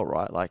piece as well,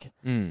 right? Like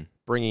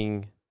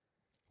bringing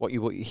what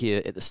you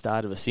hear at the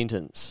start of a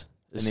sentence.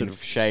 And then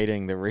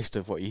shading the rest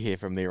of what you hear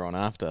from there on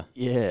after.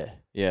 Yeah.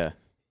 Yeah.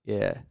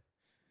 Yeah.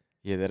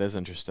 Yeah, that is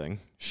interesting.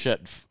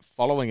 Shit,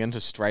 following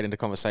straight into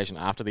conversation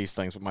after these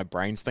things, but my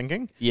brain's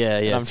thinking. Yeah,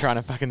 yeah. And I'm trying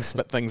to fucking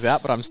spit things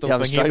out, but I'm still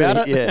thinking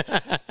about it.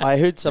 Yeah. I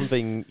heard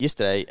something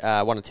yesterday.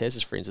 One of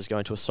Taz's friends is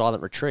going to a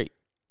silent retreat,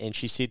 and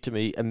she said to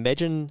me,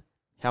 imagine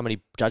how many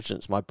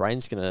judgments my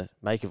brain's going to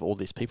make of all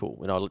these people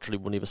when I literally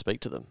will never speak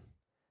to them.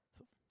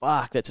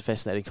 Fuck, that's a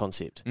fascinating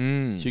concept. So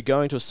you're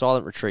going to a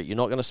silent retreat, you're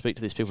not going to speak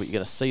to these people, you're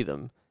going to see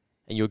them,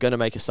 and you're going to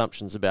make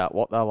assumptions about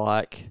what they're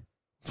like,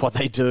 what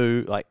they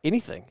do, like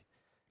anything.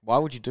 Why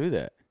would you do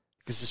that?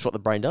 Because it's just what the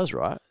brain does,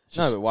 right?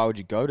 No, but why would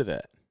you go to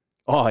that?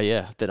 Oh,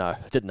 yeah. I don't know.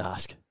 I didn't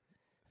ask.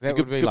 That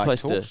would be like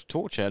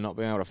torture, not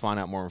being able to find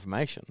out more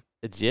information.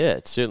 It's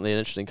certainly an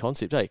interesting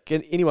concept. Hey,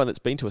 anyone that's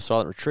been to a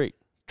silent retreat,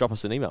 drop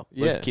us an email.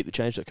 Yeah.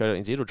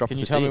 keepthechange.co.nz or drop us a Can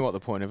you tell me what the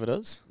point of it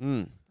is?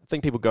 I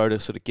think people go to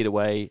sort of get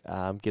away,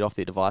 get off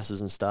their devices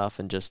and stuff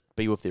and just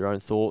be with their own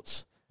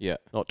thoughts. Yeah.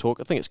 Not talk.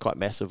 I think it's quite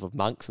massive of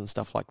monks and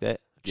stuff like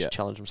that. Just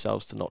challenge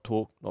themselves to not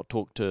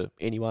talk to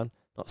anyone,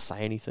 not say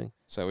anything.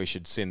 So we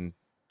should send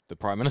the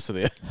Prime Minister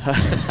there.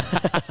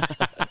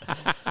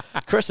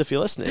 Chris, if you're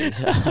listening.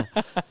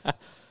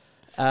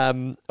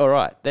 All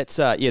right. That's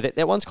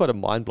that one's quite a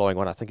mind-blowing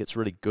one. I think it's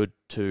really good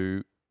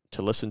to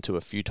listen to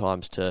a few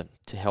times to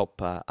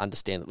help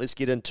understand it. Let's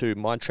get into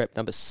mind trap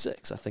number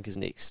 6, I think is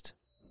next.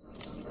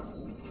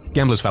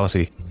 Gambler's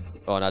fallacy.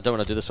 Oh, no, I don't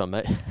want to do this one,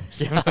 mate.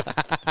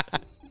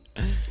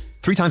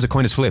 3 times a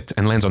coin is flipped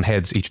and lands on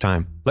heads each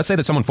time. Let's say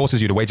that someone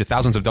forces you to wager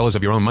thousands of dollars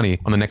of your own money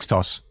on the next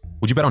toss.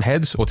 Would you bet on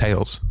heads or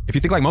tails? If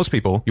you think like most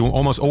people, you will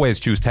almost always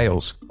choose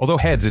tails, although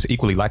heads is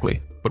equally likely.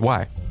 But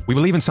why? We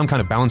believe in some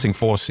kind of balancing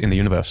force in the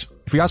universe.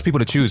 If we ask people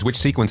to choose which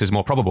sequence is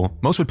more probable,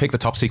 most would pick the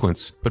top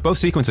sequence, but both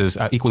sequences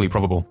are equally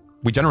probable.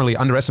 We generally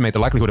underestimate the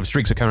likelihood of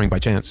streaks occurring by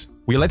chance.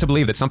 We are led to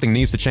believe that something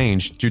needs to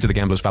change due to the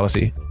gambler's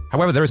fallacy.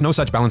 However, there is no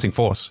such balancing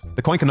force.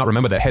 The coin cannot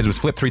remember that heads was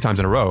flipped 3 times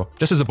in a row,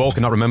 just as the ball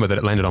cannot remember that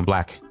it landed on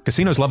black.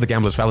 Casinos love the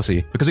gambler's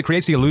fallacy because it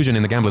creates the illusion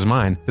in the gambler's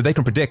mind that they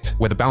can predict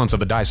where the balance of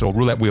the dice or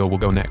roulette wheel will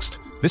go next.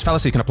 This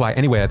fallacy can apply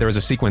anywhere there is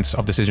a sequence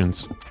of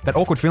decisions. That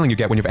awkward feeling you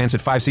get when you've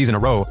answered 5 C's in a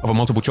row of a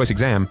multiple choice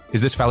exam is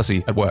this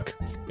fallacy at work.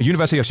 A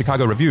University of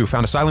Chicago review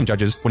found asylum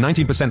judges were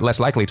 19% less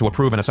likely to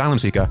approve an asylum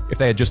seeker if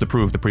they had just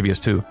approved the previous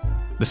 2.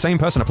 The same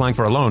person applying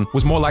for a loan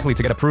was more likely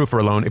to get approved for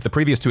a loan if the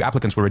previous 2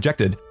 applicants were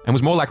rejected, and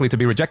was more likely to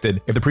be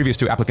rejected if the previous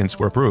 2 applicants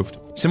were approved.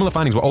 Similar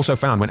findings were also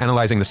found when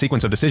analyzing the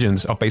sequence of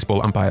decisions of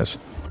baseball umpires.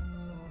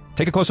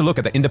 Take a closer look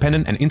at the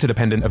independent and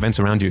interdependent events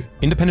around you.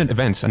 Independent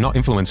events are not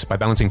influenced by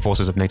balancing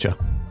forces of nature.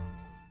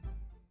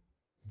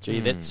 Gee,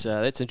 that's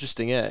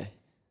interesting, eh?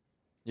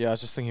 Yeah, I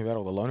was just thinking about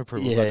all the loan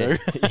approvals I do.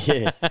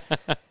 Yeah.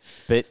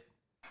 But,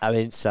 I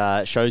mean,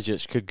 it shows you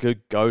it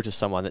could go to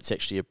someone that's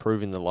actually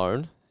approving the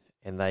loan,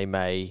 and they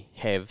may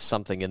have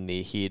something in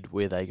their head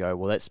where they go,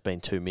 well, that's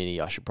been too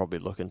many, I should probably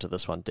look into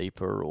this one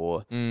deeper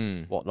or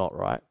whatnot,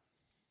 right?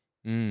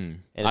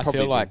 And I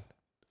feel like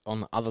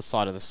on the other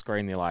side of the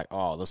screen, they're like,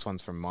 oh, this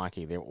one's from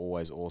Mikey. They're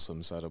always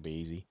awesome, so it'll be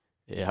easy.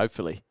 Yeah,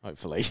 hopefully.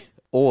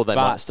 Or they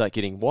might start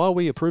getting, why are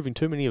we approving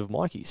too many of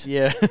Mikey's?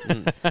 Yeah.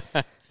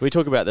 We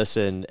talk about this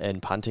in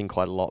punting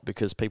quite a lot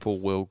because people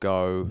will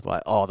go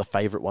like, oh, the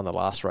favourite won the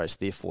last race,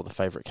 therefore the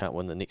favourite can't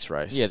win the next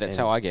race. Yeah, that's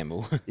how I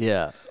gamble.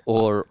 Yeah.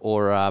 Or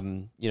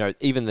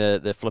even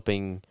the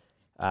flipping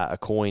a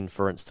coin,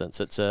 for instance,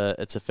 it's a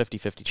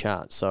 50-50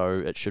 chance, so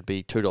it should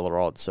be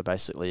 $2 odds. So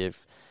basically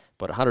if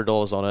put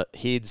 $100 on it,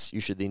 heads, you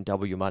should then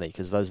double your money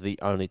because those are the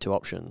only 2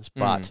 options.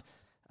 But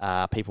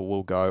people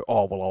will go,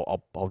 oh,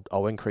 well,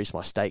 I'll increase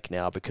my stake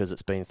now because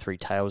it's been 3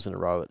 tails in a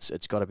row.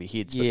 It's got to be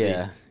heads.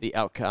 But the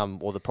outcome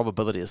or the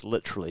probability is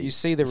literally... You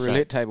see the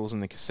roulette tables in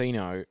the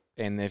casino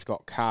and they've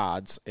got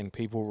cards and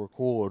people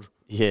record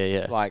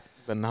like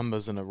the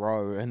numbers in a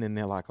row and then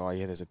they're like, oh,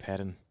 yeah, there's a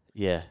pattern.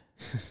 Yeah.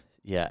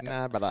 Yeah.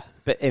 Nah, brother.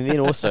 And then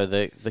also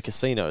the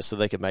casino, so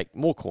they could make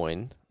more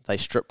coin, they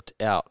stripped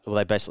out, or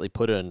they basically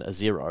put in a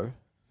 0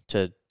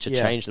 to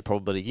change the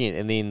probability again,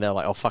 and then they're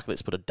like, oh fuck,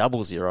 let's put a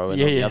double 0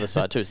 in on the other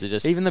side too. So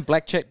just even the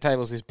blackjack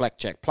tables, there's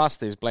blackjack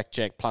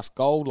plus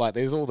gold, like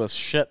there's all this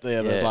shit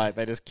there that like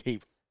they just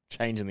keep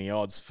changing the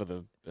odds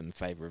in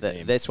favour of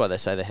them. That's why they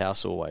say the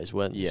house always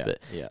wins. But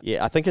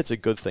I think it's a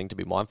good thing to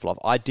be mindful of.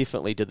 I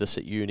definitely did this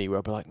at uni where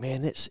I'd be like,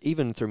 man, that's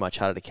even through my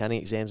chartered accounting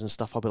exams and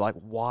stuff, I'll be like,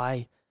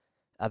 why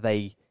are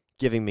they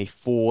giving me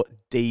 4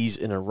 D's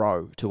in a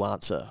row to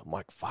answer? I'm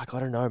like, fuck, I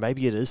don't know,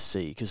 maybe it is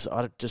C because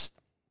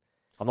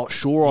I'm not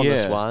sure on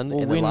this one,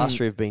 well, and the last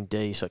 3 have been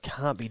D, so it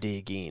can't be D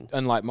again.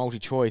 And like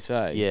multi-choice,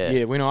 eh? Yeah.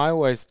 Yeah, when I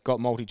always got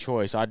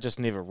multi-choice, I'd just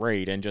never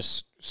read and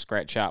just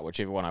scratch out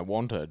whichever one I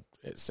wanted.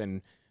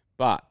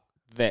 But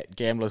that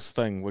gambler's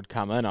thing would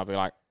come in, I'd be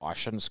like, I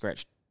shouldn't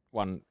scratch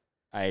one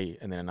A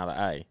and then another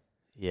A.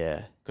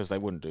 Yeah. Because they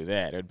wouldn't do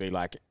that. It'd be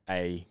like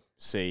A,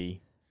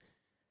 C,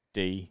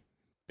 D,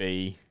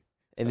 B.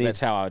 And So that's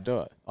how I would do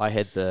it. I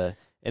had and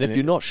if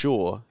you're not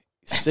sure,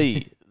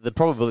 C, the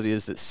probability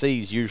is that C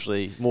is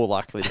usually more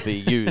likely to be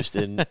used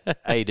in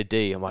A to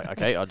D. I'm like,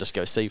 okay, I'll just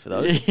go C for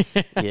those.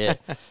 Yeah.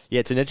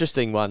 It's an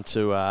interesting one to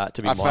be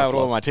mindful of. I failed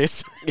all my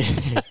tests.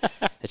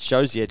 It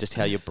shows you just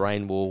how your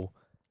brain will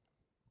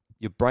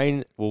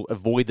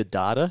avoid the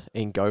data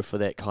and go for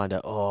that kind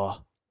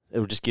of,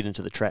 it'll just get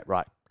into the trap,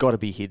 right? Got to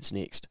be heads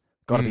next.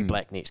 Got to be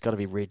black next. Got to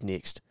be red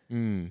next.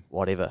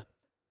 Whatever.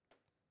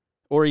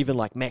 Or even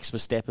like Max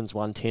Verstappen's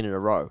won 10 in a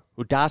row.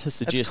 Well, data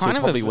suggests he'll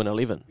probably win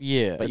 11.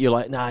 Yeah. But you're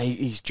like, nah,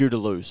 he's due to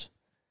lose.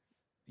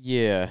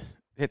 Yeah.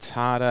 It's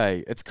hard,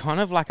 eh? It's kind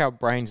of like our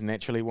brains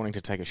naturally wanting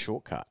to take a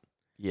shortcut.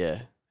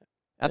 Yeah.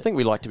 I think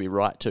we like to be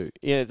right too.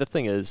 Yeah, the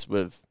thing is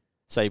with,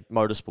 say,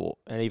 motorsport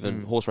and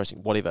even horse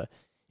racing, whatever,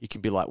 you can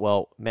be like,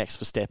 well, Max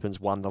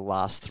Verstappen's won the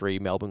last 3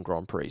 Melbourne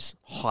Grand Prix.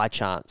 High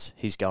chance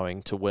he's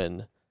going to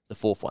win the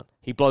 4th one.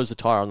 He blows the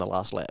tyre on the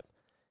last lap.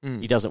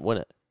 He doesn't win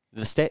it.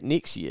 The stat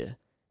next year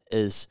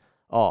is,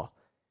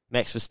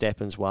 Max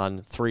Verstappen's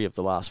won 3 of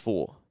the last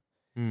 4.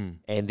 And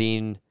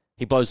then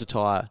he blows the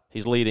tyre,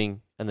 he's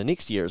leading in the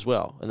next year as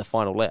well, in the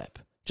final lap,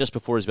 just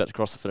before he's about to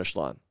cross the finish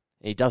line.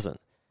 And he doesn't.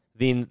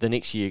 Then the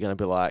next year you're going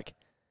to be like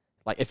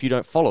if you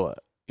don't follow it,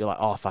 you're like,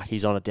 oh, fuck,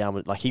 he's on a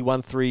downward. Like, he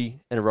won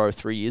 3 in a row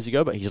 3 years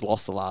ago, but he's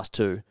lost the last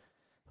 2.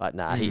 Like,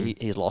 nah,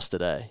 he's lost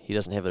today. He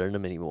doesn't have it in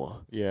him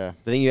anymore. Yeah.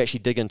 But then you actually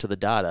dig into the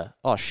data.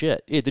 Oh,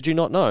 shit. Yeah, did you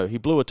not know? He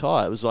blew a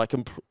tyre. It was like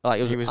it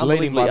was he was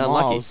leading by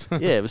unlucky. miles.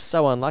 Yeah, it was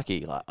so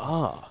unlucky. Like,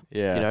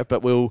 yeah. You know,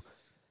 but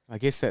I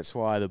guess that's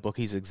why the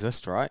bookies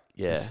exist, right?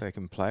 Yeah. So they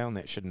can play on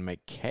that shit and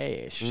make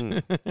cash.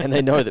 And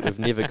they know that we've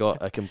never got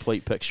a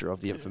complete picture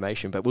of the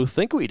information, but we'll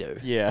think we do.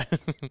 Yeah.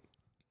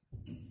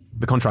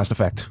 The contrast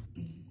effect.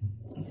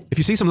 If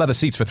you see some leather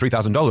seats for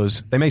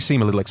 $3,000, they may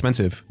seem a little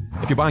expensive.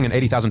 If you're buying an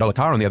 $80,000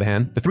 car, on the other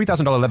hand, the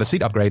 $3,000 leather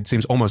seat upgrade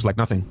seems almost like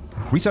nothing.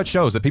 Research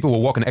shows that people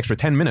will walk an extra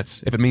 10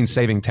 minutes if it means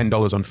saving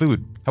 $10 on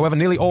food. However,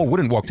 nearly all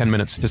wouldn't walk 10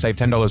 minutes to save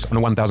 $10 on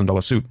a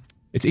 $1,000 suit.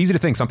 It's easy to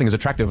think something is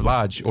attractive,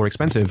 large, or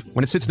expensive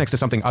when it sits next to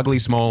something ugly,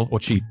 small, or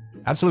cheap.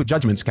 Absolute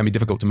judgments can be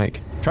difficult to make.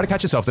 Try to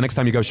catch yourself the next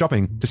time you go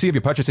shopping to see if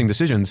your purchasing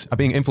decisions are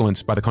being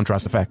influenced by the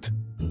contrast effect.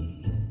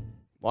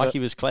 Mikey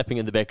was clapping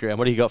in the background.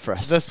 What do you got for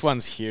us? This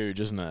one's huge,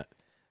 isn't it?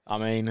 I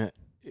mean,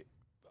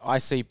 I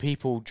see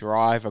people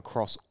drive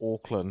across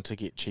Auckland to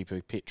get cheaper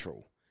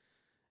petrol.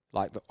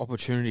 Like, the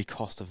opportunity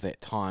cost of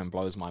that time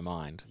blows my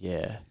mind.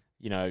 Yeah.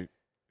 You know,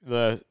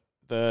 the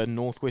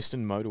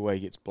Northwestern motorway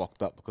gets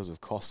blocked up because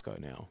of Costco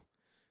now.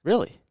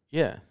 Really?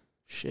 Yeah.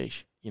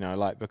 Sheesh. You know,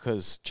 like,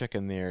 because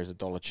chicken there is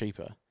 $1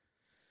 cheaper.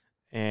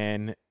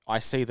 And I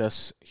see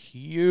this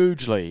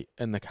hugely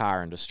in the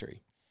car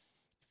industry.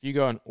 If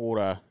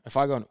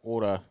I go and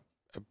order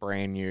a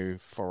brand new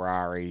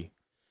Ferrari,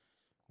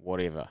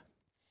 whatever,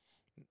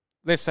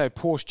 let's say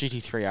Porsche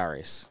GT3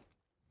 RS.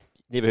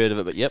 Never heard of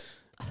it, but yep.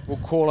 We'll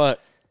call it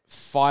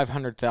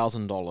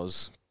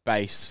 $500,000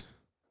 base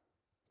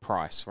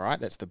price, right?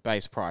 That's the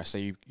base price. So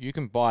you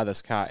can buy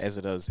this car as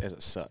it is, as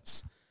it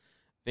sits.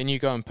 Then you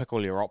go and pick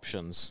all your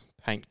options: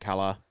 paint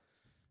color,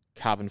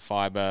 carbon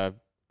fiber,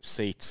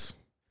 seats,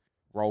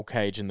 roll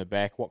cage in the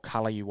back, what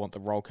color you want the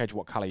roll cage,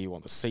 what color you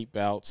want the seat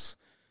belts,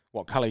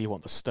 what color you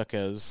want the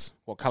stickers,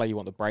 what color you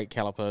want the brake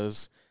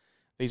calipers.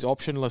 These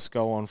option lists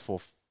go on for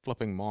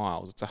flipping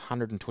miles. It's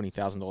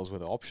 $120,000 worth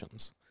of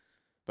options.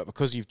 But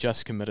because you've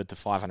just committed to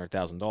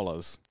 $500,000,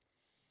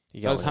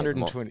 those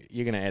 120,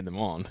 you're going to add them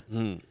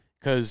on.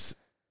 Because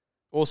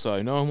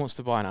also, no one wants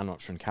to buy an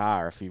unoptioned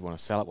car if you want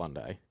to sell it one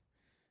day.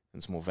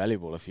 It's more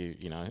valuable if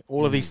you know,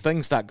 all of these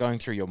things start going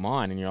through your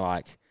mind and you're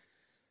like,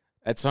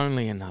 it's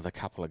only another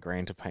couple of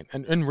grand to paint.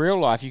 And in real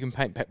life, you can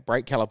paint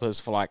brake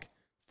calipers for like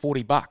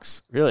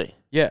 $40. Really?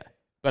 Yeah.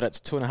 But it's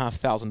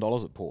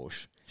 $2,500 at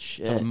Porsche.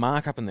 Shit. So the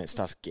markup in that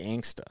stuff's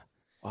gangster.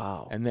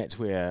 Wow. And that's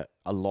where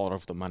a lot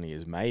of the money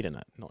is made in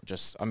it. Not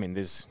just, I mean,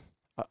 there's...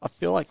 I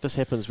feel like this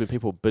happens when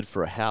people bid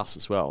for a house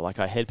as well. Like,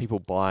 I had people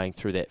buying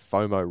through that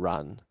FOMO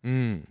run,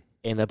 and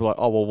they'd be like,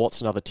 oh, well, what's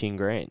another 10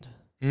 grand?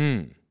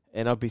 And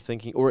I'd be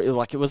thinking, or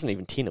like, it wasn't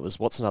even 10, it was,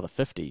 what's another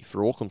 50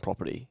 for Auckland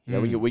property?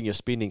 You know, when you're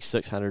spending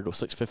 600 or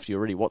 650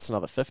 already, what's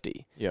another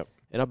 50? Yep.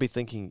 And I'd be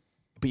thinking,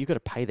 but you've got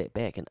to pay that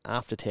back in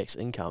after-tax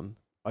income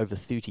over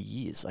 30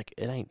 years. Like,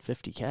 it ain't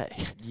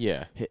 50K.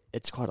 Yeah.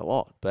 It's quite a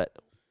lot, but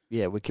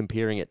yeah, we're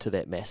comparing it to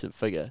that massive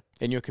figure.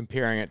 And you're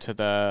comparing it to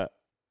the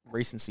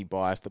recency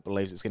bias that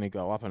believes it's going to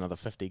go up another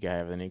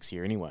 50K over the next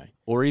year anyway.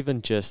 Or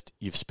even just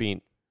you've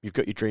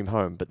got your dream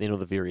home, but then all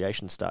the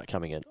variations start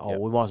coming in. Oh,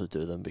 we might as well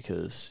do them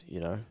because, you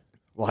know,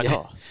 why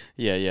not?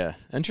 Yeah.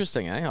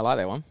 Interesting, eh? I like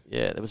that one.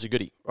 Yeah, that was a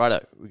goodie.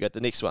 Righto, we got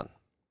the next one.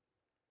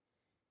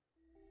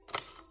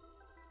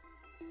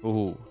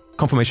 Ooh.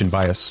 Confirmation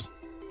bias.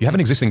 You have an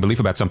existing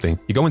belief about something.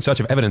 You go in search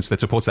of evidence that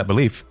supports that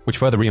belief, which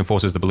further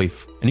reinforces the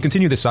belief. And you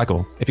continue this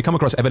cycle. If you come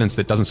across evidence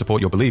that doesn't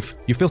support your belief,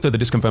 you filter the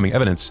disconfirming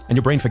evidence, and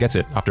your brain forgets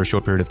it after a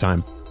short period of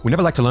time. We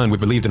never like to learn we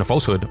believed in a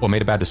falsehood or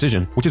made a bad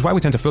decision, which is why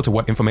we tend to filter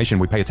what information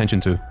we pay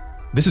attention to.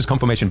 This is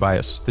confirmation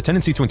bias, the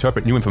tendency to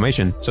interpret new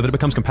information so that it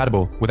becomes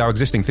compatible with our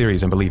existing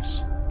theories and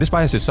beliefs. This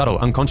bias is subtle,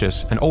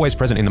 unconscious, and always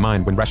present in the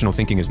mind when rational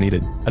thinking is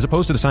needed. As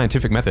opposed to the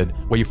scientific method,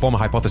 where you form a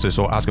hypothesis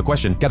or ask a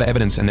question, gather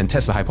evidence, and then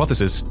test the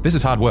hypothesis, this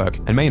is hard work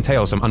and may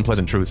entail some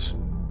unpleasant truths.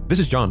 This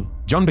is John.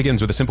 John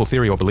begins with a simple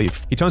theory or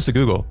belief. He turns to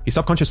Google. He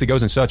subconsciously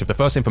goes in search of the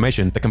first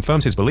information that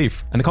confirms his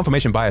belief, and the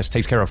confirmation bias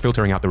takes care of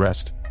filtering out the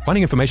rest.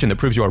 Finding information that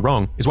proves you are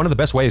wrong is one of the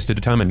best ways to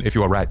determine if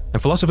you are right,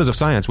 and philosophers of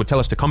science would tell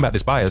us to combat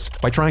this bias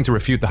by trying to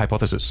refute the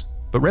hypothesis.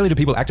 But rarely do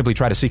people actively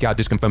try to seek out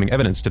disconfirming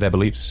evidence to their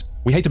beliefs.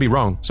 We hate to be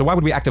wrong, so why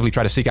would we actively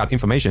try to seek out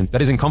information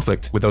that is in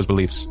conflict with those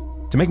beliefs?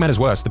 To make matters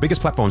worse, the biggest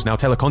platforms now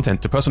tailor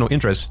content to personal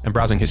interests and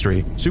browsing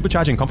history,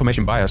 supercharging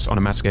confirmation bias on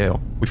a mass scale.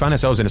 We find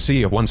ourselves in a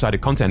sea of one-sided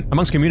content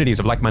amongst communities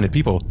of like-minded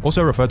people,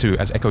 also referred to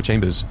as echo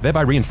chambers,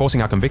 thereby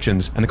reinforcing our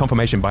convictions, and the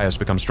confirmation bias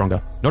becomes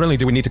stronger. Not only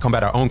do we need to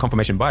combat our own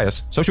confirmation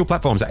bias, social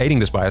platforms are aiding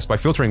this bias by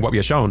filtering what we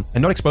are shown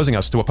and not exposing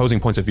us to opposing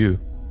points of view.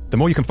 The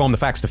more you conform the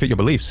facts to fit your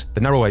beliefs, the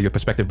narrower your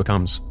perspective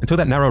becomes, until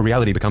that narrow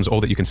reality becomes all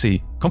that you can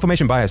see.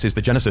 Confirmation bias is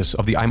the genesis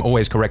of the I'm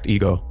always correct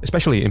ego,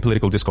 especially in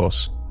political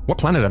discourse. What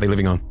planet are they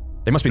living on?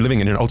 They must be living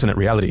in an alternate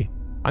reality.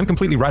 I'm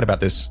completely right about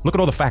this. Look at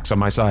all the facts on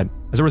my side.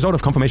 As a result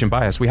of confirmation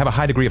bias, we have a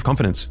high degree of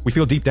confidence. We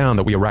feel deep down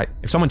that we are right.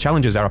 If someone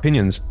challenges our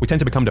opinions, we tend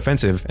to become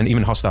defensive and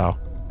even hostile.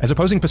 As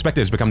opposing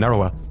perspectives become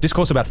narrower,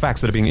 discourse about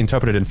facts that are being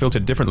interpreted and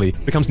filtered differently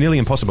becomes nearly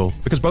impossible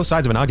because both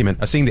sides of an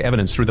argument are seeing the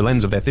evidence through the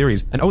lens of their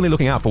theories and only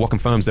looking out for what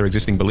confirms their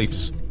existing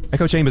beliefs.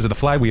 Echo chambers are the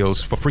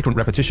flywheels for frequent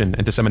repetition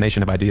and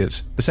dissemination of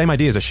ideas. The same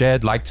ideas are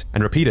shared, liked,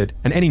 and repeated,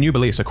 and any new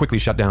beliefs are quickly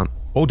shut down.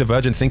 All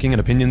divergent thinking and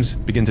opinions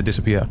begin to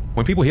disappear.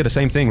 When people hear the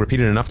same thing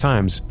repeated enough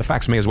times, the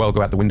facts may as well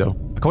go out the window.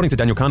 According to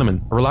Daniel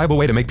Kahneman, a reliable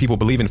way to make people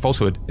believe in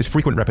falsehood is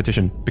frequent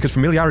repetition, because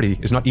familiarity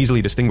is not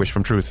easily distinguished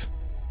from truth.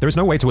 There is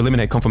no way to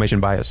eliminate confirmation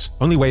bias,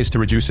 only ways to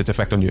reduce its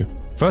effect on you.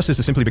 First is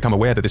to simply become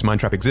aware that this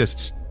mind trap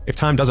exists. If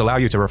time does allow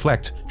you to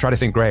reflect, try to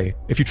think grey.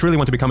 If you truly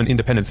want to become an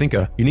independent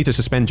thinker, you need to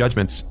suspend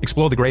judgments,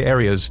 explore the grey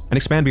areas, and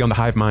expand beyond the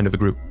hive mind of the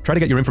group. Try to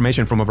get your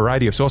information from a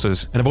variety of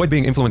sources, and avoid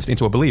being influenced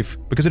into a belief,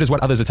 because it is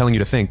what others are telling you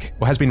to think,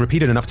 or has been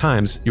repeated enough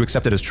times, you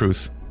accept it as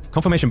truth.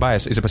 Confirmation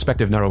bias is a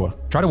perspective narrower.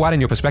 Try to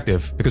widen your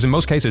perspective, because in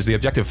most cases the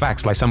objective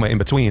facts lie somewhere in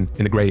between,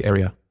 in the grey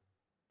area.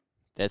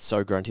 That's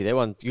so grunty. That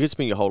one, you could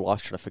spend your whole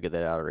life trying to figure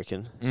that out, I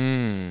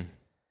reckon.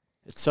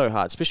 It's so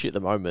hard, especially at the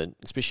moment,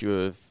 especially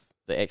with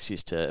the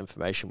access to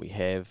information we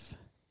have.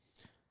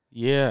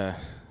 Yeah.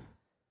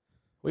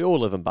 We all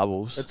live in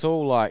bubbles. It's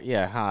all like,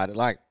 hard.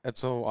 Like,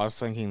 it's all, I was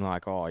thinking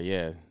like, oh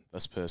yeah,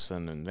 this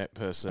person and that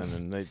person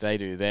and they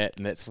do that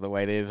and that's the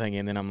way they're thinking.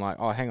 And then I'm like,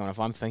 oh, hang on, if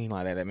I'm thinking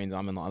like that, that means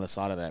I'm on the other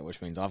side of that,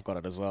 which means I've got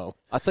it as well.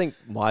 I think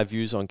my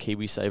views on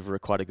KiwiSaver are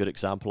quite a good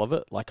example of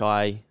it. Like,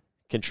 I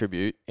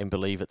contribute and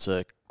believe it's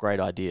a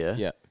great idea.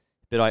 Yeah.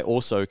 But I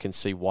also can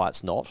see why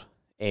it's not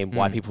and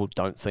why people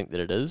don't think that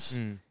it is.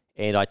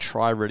 And I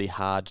try really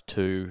hard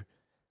to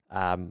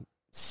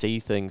see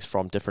things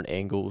from different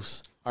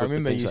angles. I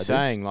remember you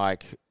saying,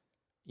 like,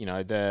 you know,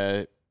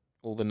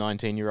 all the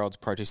 19-year-olds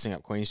protesting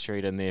up Queen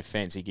Street in their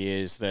fancy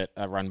gears that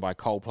are run by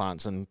coal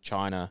plants in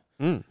China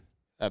and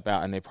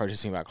they're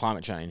protesting about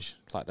climate change.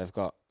 Like,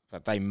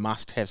 but they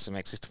must have some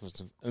access to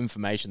some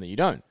information that you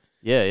don't.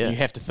 Yeah. And you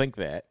have to think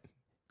that.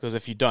 Because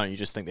if you don't, you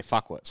just think they're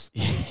fuckwits.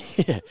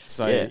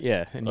 So,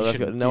 and well, I've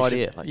got no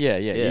idea. Like,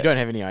 You don't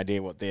have any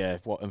idea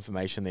what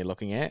information they're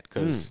looking at,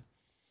 because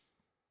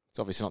it's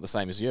obviously not the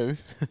same as you.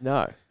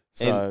 No.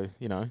 So,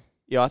 you know.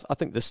 Yeah, I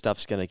think this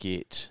stuff's going to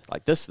get...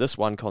 Like, this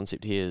one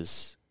concept here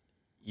is...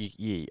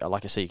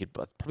 like I say, you could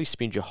probably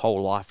spend your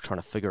whole life trying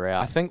to figure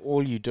out... I think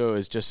all you do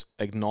is just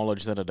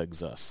acknowledge that it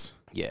exists.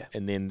 Yeah.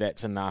 And then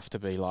that's enough to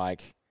be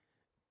like...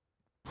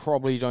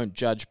 Probably don't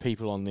judge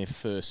people on their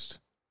first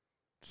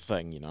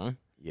thing, you know?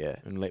 Yeah.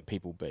 And let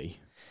people be.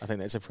 I think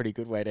that's a pretty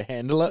good way to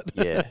handle it.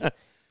 Yeah.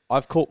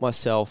 I've caught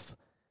myself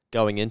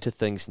going into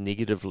things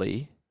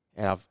negatively,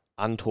 and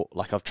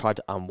I've tried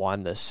to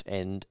unwind this,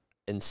 and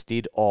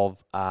instead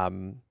of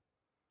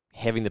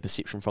having the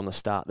perception from the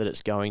start that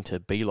it's going to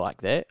be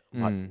like that,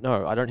 like,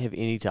 no, I don't have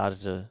any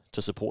data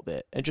to support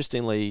that.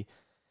 Interestingly,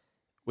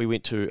 we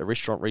went to a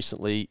restaurant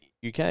recently.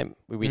 You came.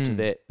 We went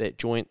to that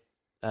joint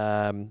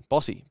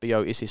Bossy,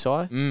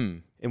 BOSSI,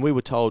 and we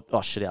were told,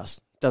 oh, shit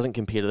house. Doesn't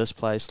compare to this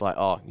place. Like,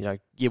 oh, you know,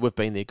 yeah, we've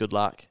been there. Good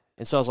luck.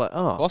 And so I was like,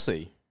 oh,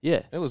 Bossy.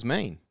 Yeah, it was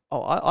mean.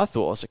 Oh, I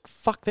thought, I was like,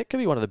 fuck, that could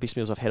be one of the best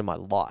meals I've had in my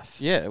life.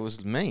 Yeah, it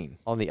was mean.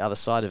 On the other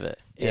side of it,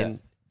 and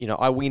you know,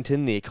 I went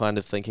in there kind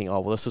of thinking, oh,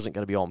 well, this isn't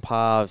going to be on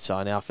par. So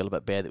I now feel a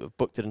bit bad that we've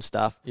booked it and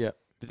stuff. Yeah,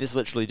 but this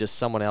literally just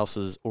someone else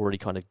is already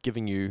kind of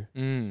giving you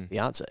the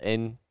answer,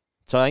 and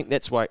so I think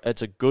that's why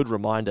it's a good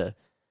reminder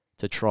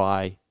to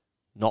try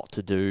not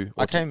to do.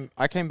 I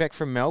came back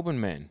from Melbourne,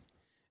 man.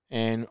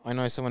 And I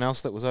know someone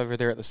else that was over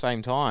there at the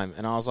same time.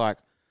 And I was like,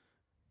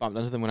 bumped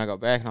into them when I got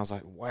back. And I was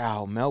like,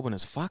 wow, Melbourne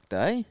is fucked,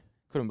 eh?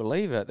 Couldn't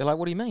believe it. They're like,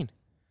 what do you mean?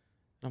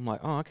 And I'm like,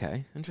 oh,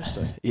 okay,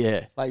 interesting.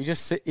 Yeah. Like, you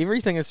just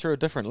everything is through a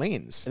different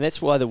lens. And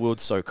that's why the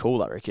world's so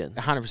cool, I reckon.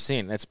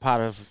 100%. That's part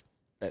of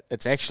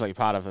it's actually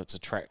part of its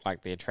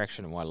the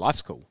attraction and why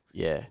life's cool.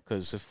 Yeah.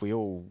 Because if we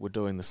all were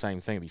doing the same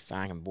thing, it'd be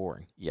fucking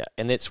boring. Yeah,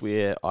 and that's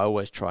where I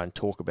always try and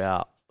talk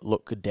about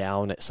look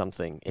down at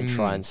something and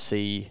try and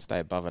see... Stay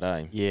above it,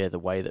 eh? Yeah, the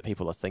way that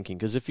people are thinking.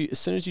 Because as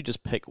soon as you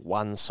just pick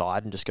one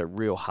side and just go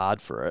real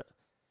hard for it,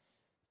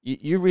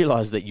 you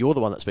realise that you're the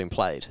one that's been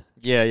played.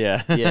 Yeah.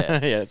 Yeah.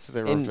 Yeah, it's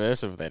the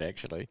reverse of that,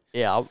 actually.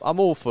 Yeah, I'm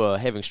all for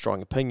having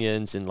strong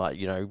opinions and, like,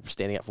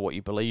 standing up for what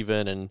you believe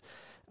in and,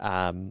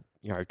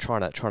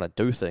 trying to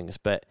do things.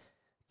 But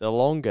the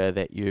longer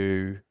that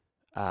you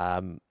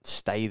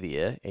stay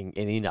there and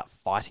end up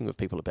fighting with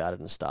people about it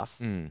and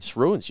stuff, just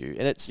ruins you.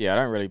 And it's... Yeah, I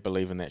don't really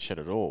believe in that shit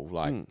at all.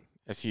 Like,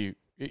 if you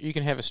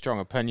can have a strong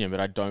opinion, but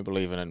I don't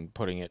believe in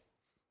putting it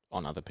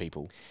on other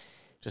people.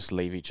 Just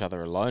leave each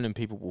other alone and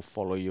people will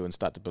follow you and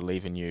start to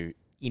believe in you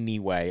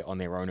anyway on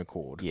their own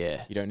accord.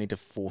 Yeah. You don't need to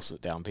force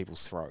it down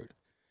people's throat.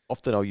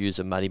 Often I'll use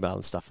a money mail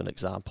and stuff an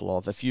example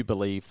of if you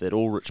believe that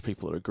all rich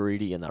people are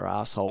greedy and they're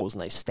assholes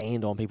and they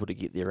stand on people to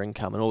get their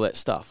income and all that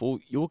stuff, well,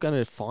 you're going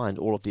to find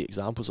all of the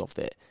examples of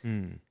that.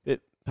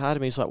 But part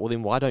of me is like, well,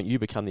 then why don't you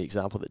become the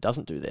example that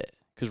doesn't do that?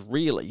 Because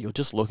really, you're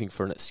just looking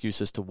for an excuse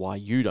as to why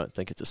you don't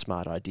think it's a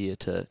smart idea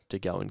to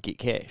go and get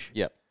cash.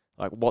 Yep.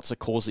 Like, what's a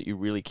cause that you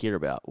really care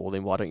about? Well,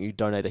 then why don't you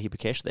donate a heap of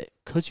cash to that?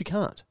 Because you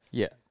can't.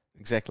 Yeah,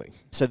 exactly.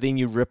 So then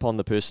you rip on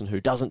the person who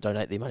doesn't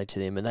donate their money to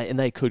them, and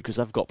they could because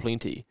they've got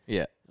plenty.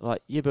 Yeah.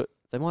 Like, yeah, but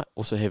they might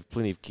also have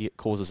plenty of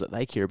causes that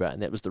they care about,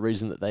 and that was the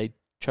reason that they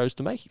chose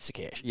to make heaps of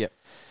cash. Yep.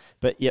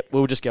 But, yep,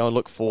 we'll just go and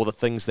look for the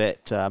things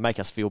that make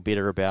us feel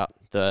better about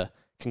the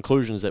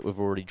conclusions that we've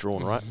already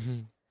drawn, right?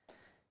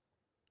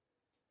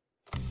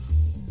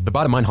 The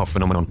Bader-Meinhof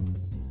phenomenon.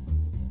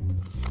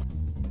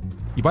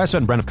 You buy a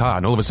certain brand of car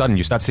and all of a sudden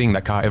you start seeing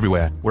that car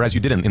everywhere, whereas you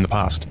didn't in the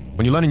past.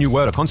 When you learn a new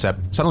word or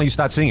concept, suddenly you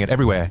start seeing it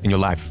everywhere in your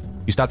life.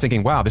 You start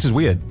thinking, wow, this is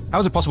weird. How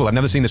is it possible I've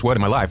never seen this word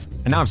in my life?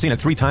 And now I've seen it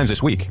 3 times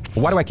this week.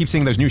 Well, why do I keep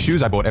seeing those new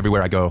shoes I bought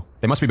everywhere I go?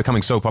 They must be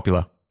becoming so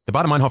popular. The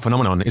Bader-Meinhof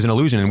phenomenon is an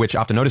illusion in which,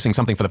 after noticing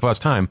something for the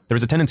first time, there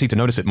is a tendency to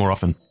notice it more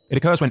often. It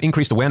occurs when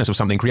increased awareness of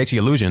something creates the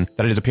illusion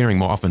that it is appearing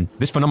more often.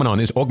 This phenomenon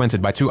is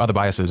augmented by 2 other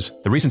biases: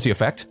 the recency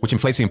effect, which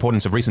inflates the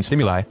importance of recent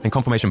stimuli, and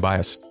confirmation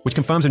bias, which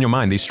confirms in your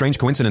mind these strange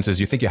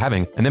coincidences you think you're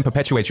having, and then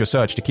perpetuates your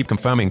search to keep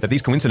confirming that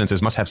these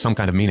coincidences must have some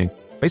kind of meaning.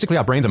 Basically,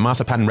 our brains are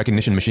master pattern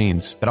recognition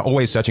machines that are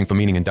always searching for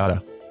meaning in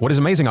data. What is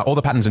amazing are all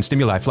the patterns and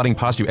stimuli flooding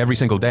past you every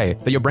single day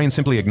that your brain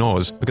simply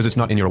ignores because it's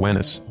not in your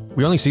awareness.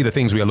 We only see the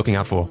things we are looking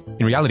out for.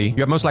 In reality, you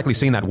have most likely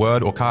seen that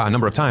word or car a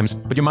number of times,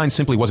 but your mind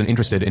simply wasn't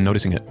interested in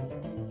noticing it.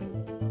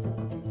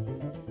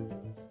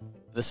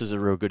 This is a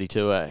real goodie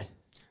too, eh?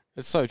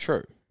 It's so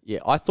true. Yeah,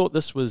 I thought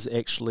this was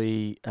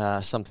actually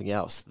something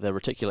else. The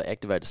reticular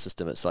activator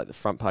system, it's like the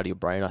front part of your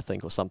brain, I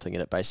think, or something,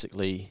 and it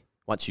basically,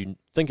 once you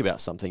think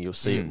about something, you'll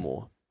see it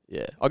more.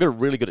 Yeah, I got a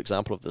really good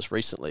example of this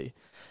recently.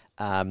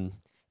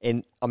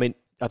 And, I mean,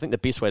 I think the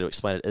best way to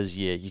explain it is,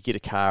 you get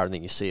a car and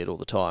then you see it all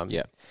the time.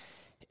 Yeah.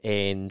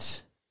 And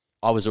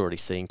I was already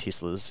seeing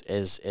Teslas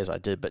as I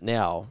did, but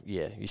now,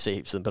 you see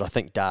heaps of them. But I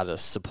think data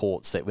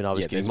supports that when I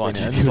was getting mine,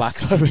 there was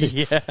so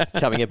many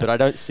coming in. But I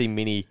don't see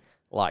many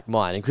like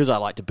mine. And because I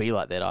like to be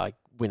like that, I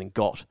went and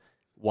got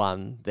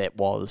one that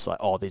was like,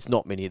 oh, there's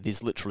not many.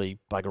 There's literally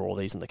bugger all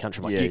these in the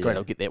country. I'm like, great,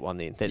 I'll get that one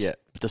then. That's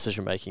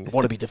decision making. I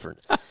want to be different.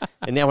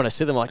 And now when I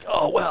see them, I'm like,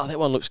 oh, wow, that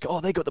one looks cool.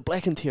 Oh, they got the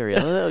black interior.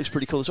 Oh, that looks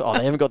pretty cool as well. Oh,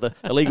 they haven't got the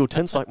illegal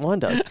tints like mine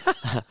does.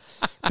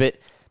 But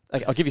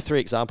I'll give you 3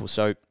 examples.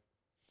 So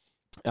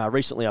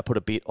recently I put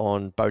a bet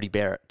on Bodie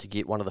Barrett to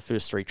get one of the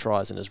first 3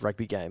 tries in his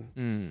rugby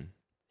game.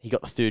 He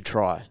got the 3rd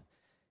try.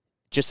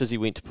 Just as he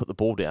went to put the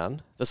ball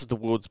down, this is the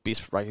world's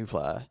best rugby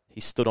player. He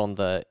stood on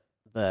the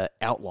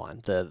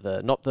outline,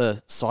 the not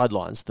the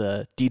sidelines,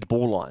 the dead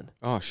ball line.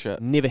 Oh,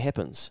 shit. Never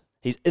happens.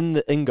 He's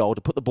in goal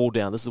to put the ball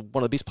down. This is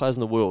one of the best players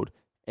in the world.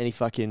 And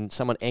he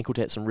someone ankle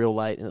taps him real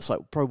late. And it's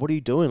like, bro, what are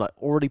you doing? Like,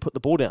 already put the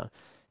ball down.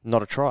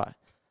 Not a try.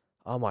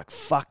 I'm like,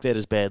 fuck, that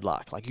is bad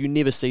luck. Like, you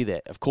never see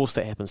that. Of course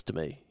that happens to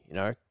me.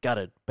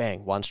 Gutted,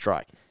 bang, 1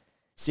 strike.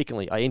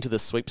 Secondly, I enter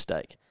this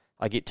sweepstake.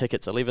 I get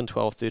tickets 11,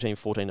 12, 13,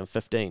 14, and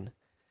 15.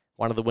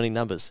 One of the winning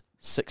numbers,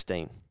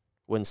 16.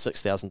 Wins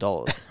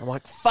 $6,000. I'm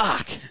like,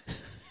 fuck.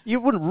 You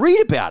wouldn't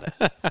read about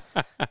it.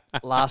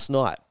 Last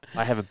night,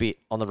 I have a bet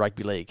on the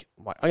rugby league.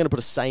 I'm like, I'm going to put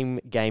a same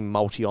game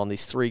multi on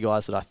these 3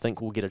 guys that I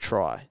think will get a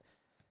try.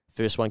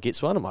 First one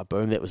gets one. I'm like,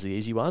 boom, that was the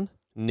easy one.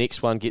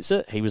 Next one gets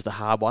it. He was the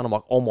hard one. I'm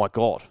like, oh my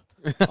God.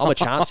 I'm a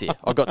chance here.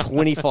 I've got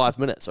 25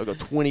 minutes. I've got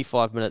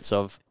 25 minutes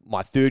of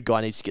my 3rd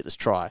guy needs to get this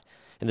try.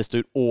 And this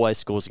dude always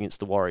scores against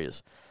the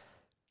Warriors.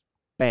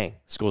 Bang,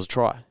 scores a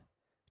try.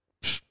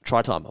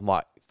 Try time. I'm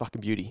like,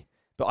 fucking beauty.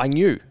 But I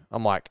knew.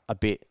 I'm like, I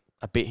bet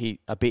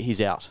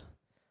he's out.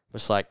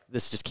 It's like,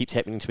 this just keeps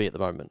happening to me at the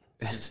moment.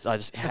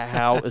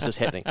 How is this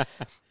happening?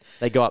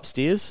 They go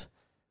upstairs.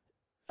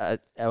 A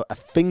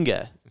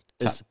finger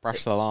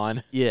brush the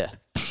line. Yeah.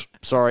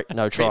 Sorry,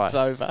 no try. It's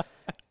over.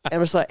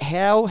 And it's like,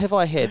 how have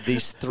I had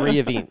these 3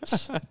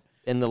 events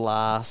in the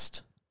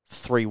last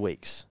 3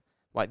 weeks?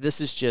 Like, this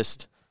is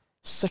just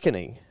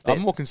sickening.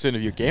 I'm more concerned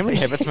of your gambling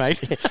habits,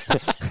 mate.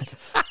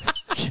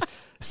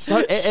 So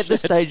at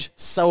this stage,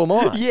 so am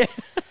I. Yeah.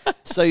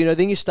 So,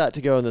 then you start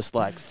to go in this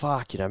like,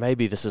 fuck,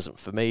 maybe this isn't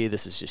for me.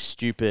 This is just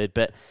stupid.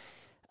 But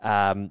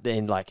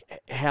then like,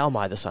 how am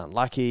I this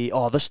unlucky?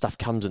 Oh, this stuff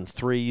comes in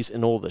threes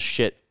and all this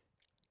shit.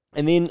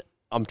 And then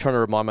I'm trying to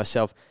remind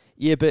myself,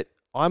 yeah, but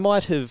I'm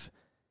going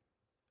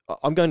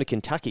to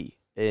Kentucky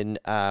in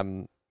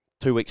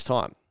 2 weeks'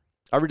 time.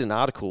 I read an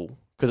article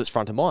because it's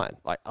front of mind.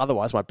 Like,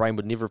 otherwise my brain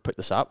would never have picked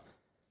this up.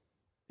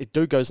 A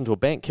dude goes into a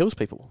bank, kills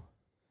people.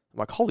 I'm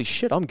like, holy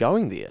shit, I'm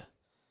going there.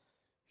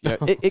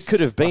 It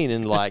could have been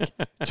in like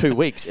 2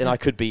 weeks and I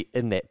could be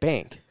in that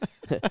bank.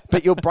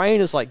 But your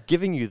brain is like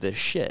giving you this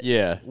shit.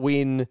 Yeah.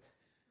 When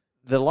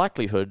the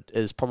likelihood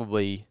is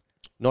probably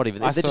not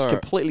even there. They're just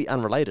completely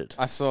unrelated.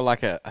 I saw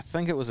like I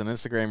think it was an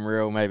Instagram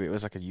reel, maybe it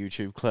was like a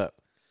YouTube clip.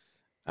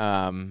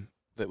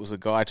 That was a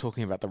guy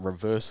talking about the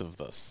reverse of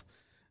this.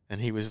 And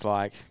he was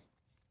like,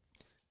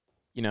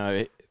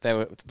 they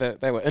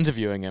were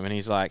interviewing him and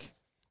he's like,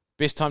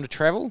 best time to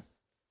travel?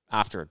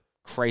 After a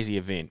crazy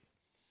event.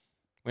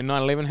 When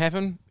 9/11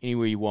 happened,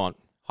 anywhere you want.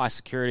 High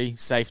security,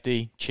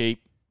 safety,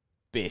 cheap,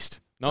 best.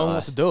 No one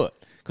wants to do it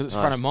because it's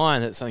front of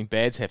mind that something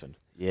bad's happened.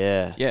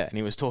 Yeah. Yeah, and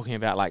he was talking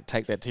about like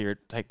take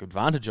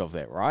advantage of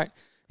that, right? And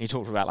he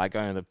talked about like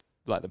going to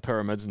the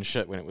pyramids and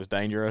shit when it was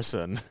dangerous,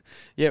 and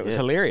it was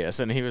hilarious.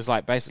 And he was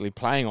like basically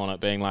playing on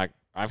it, being like,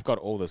 I've got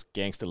all this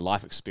gangster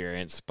life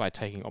experience by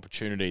taking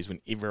opportunities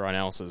when everyone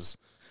else has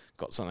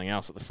got something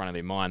else at the front of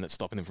their mind that's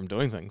stopping them from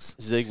doing things.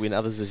 Zig when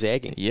others are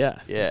zagging. Yeah.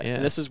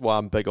 And this is why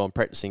I'm big on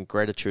practicing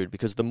gratitude,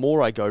 because the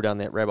more I go down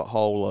that rabbit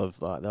hole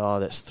of like, oh,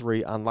 that's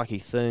 3 unlucky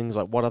things,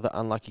 like what other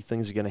unlucky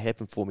things are going to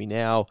happen for me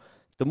now,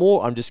 the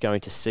more I'm just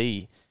going to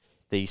see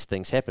these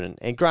things happen.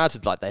 And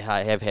granted, like they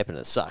have happened,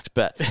 it sucks,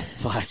 but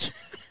like...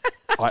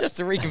 just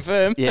to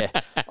reconfirm. Yeah,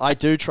 I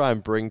do try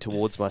and bring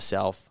towards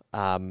myself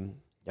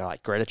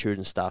like gratitude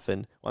and stuff.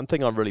 And one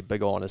thing I'm really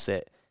big on is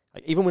that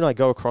like, even when I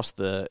go across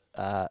the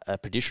a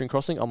pedestrian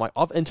crossing, I'm like,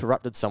 I've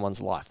interrupted someone's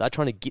life. They're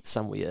trying to get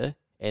somewhere,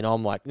 and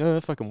I'm like, no,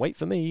 if I can wait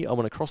for me, I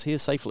want to cross here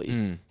safely.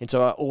 And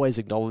so I always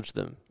acknowledge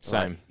them.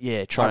 Same.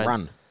 Like,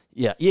 run.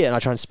 Yeah, and I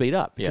try and speed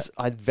up because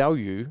I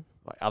value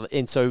like other.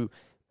 And so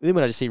then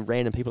when I just see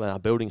random people in our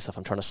building stuff,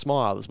 I'm trying to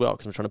smile as well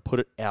because I'm trying to put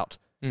it out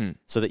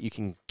so that you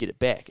can get it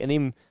back. And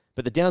then.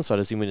 But the downside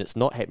is then when it's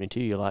not happening to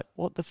you, you're like,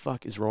 what the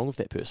fuck is wrong with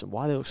that person?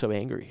 Why do they look so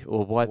angry?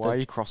 Or why are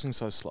you crossing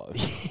so slow?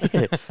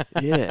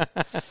 Yeah.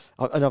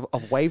 And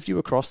I've waved you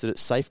across that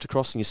it's safe to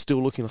cross and you're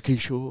still looking like, are you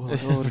sure? Like,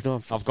 oh, I don't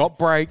know. I've got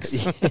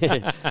brakes.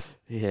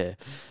 Yeah.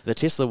 The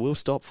Tesla will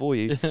stop for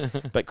you.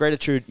 But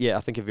gratitude, I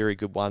think a very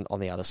good one on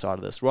the other side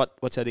of this. Right,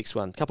 what's our next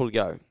one? Couple to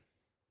go.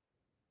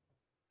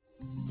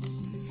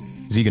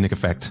 Zeigarnik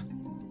effect.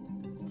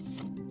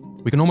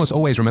 We can almost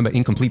always remember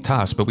incomplete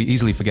tasks, but we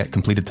easily forget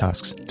completed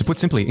tasks. To put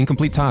simply,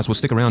 incomplete tasks will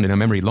stick around in our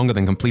memory longer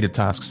than completed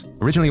tasks.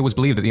 Originally, it was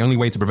believed that the only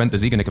way to prevent the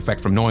Zeigarnik effect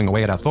from gnawing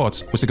away at our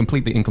thoughts was to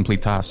complete the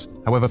incomplete tasks.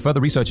 However,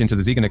 further research into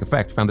the Zeigarnik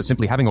effect found that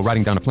simply having or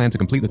writing down a plan to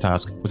complete the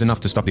task was enough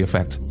to stop the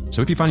effect.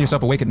 So if you find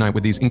yourself awake at night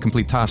with these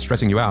incomplete tasks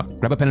stressing you out,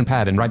 grab a pen and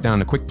pad and write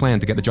down a quick plan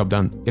to get the job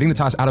done. Getting the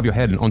task out of your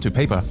head and onto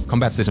paper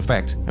combats this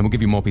effect and will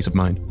give you more peace of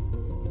mind.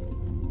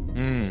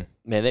 Man,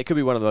 that could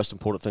be one of the most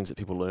important things that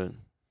people learn.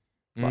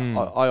 Like,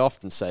 I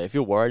often say, if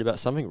you're worried about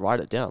something, write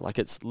it down. Like,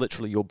 it's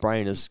literally your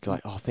brain is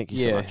like, oh, thank you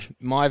so much.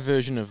 My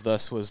version of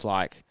this was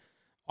like,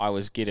 I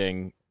was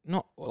getting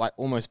not like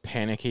almost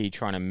panicky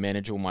trying to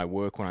manage all my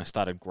work when I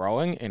started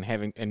growing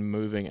and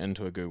moving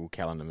into a Google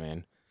Calendar,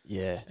 man.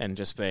 Yeah. And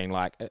just being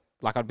like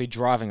I'd be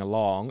driving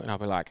along and I'll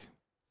be like,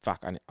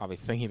 fuck, I'll be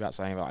thinking about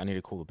saying, I need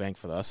to call the bank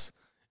for this.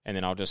 And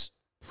then I'll just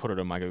put it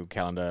in my Google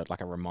Calendar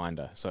like a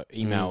reminder. So it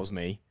emails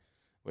me.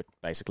 With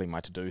basically my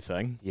to-do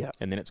thing,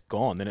 and then it's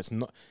gone. Then it's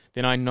not.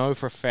 Then I know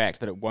for a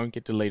fact that it won't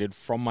get deleted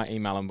from my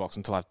email inbox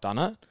until I've done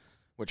it,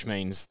 which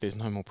means there's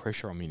no more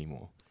pressure on me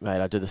anymore. Mate,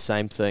 I do the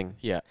same thing.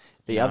 Yeah.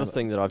 The other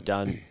thing that I've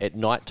done at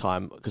night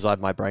time, because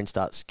my brain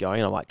starts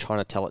going, I'm like trying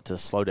to tell it to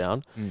slow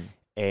down,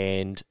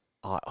 and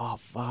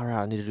far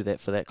out, I need to do that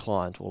for that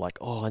client, or like,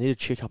 I need to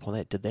check up on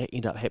that. Did that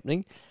end up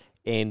happening?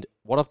 And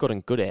what I've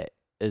gotten good at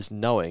is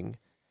knowing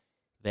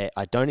that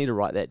I don't need to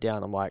write that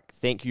down. I'm like,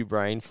 thank you,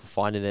 brain, for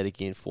finding that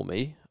again for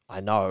me.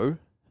 I know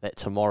that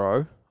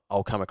tomorrow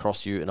I'll come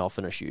across you and I'll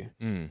finish you.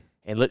 And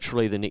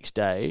literally the next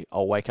day,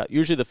 I'll wake up.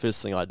 Usually the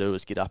first thing I do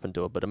is get up and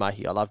do a bit of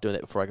mahi. I love doing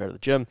that before I go to the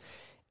gym.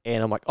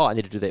 And I'm like, I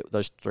need to do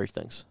those 3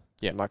 things.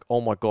 Yeah. I'm like,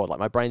 oh my God, like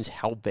my brain's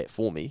held that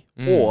for me.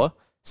 Or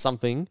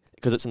something,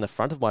 because it's in the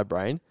front of my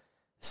brain,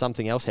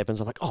 something else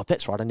happens, I'm like, oh,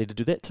 that's right, I need to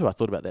do that too. I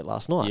thought about that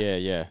last night.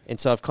 Yeah. And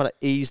so I've kind of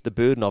eased the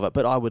burden of it,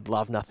 but I would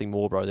love nothing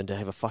more, bro, than to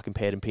have a fucking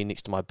pad and pen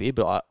next to my bed,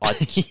 but I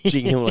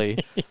genuinely...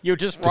 You'll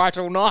just write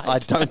all night. I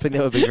don't think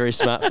that would be very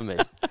smart for me.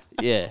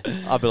 Yeah.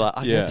 I'd be like,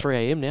 I'm 3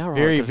 a.m. now, right?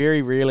 Very,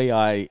 very rarely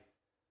I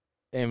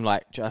am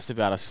like just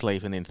about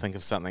asleep and then think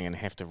of something and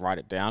have to write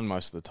it down.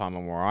 Most of the time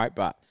I'm all right,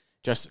 but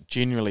just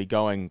generally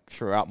going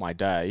throughout my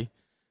day,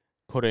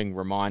 putting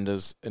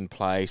reminders in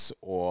place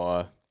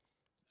or...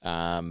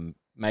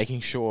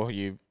 making sure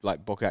you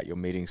like book out your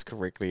meetings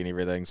correctly and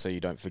everything so you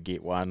don't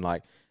forget one.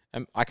 Like,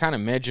 I can't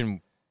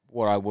imagine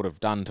what I would have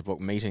done to book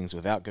meetings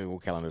without Google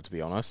Calendar, to be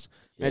honest.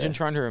 Imagine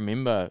trying to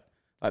remember,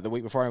 like the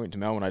week before I went to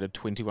Melbourne, I did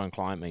 21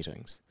 client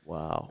meetings.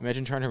 Wow.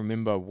 Imagine trying to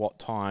remember what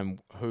time,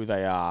 who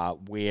they are,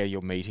 where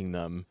you're meeting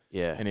them,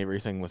 and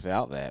everything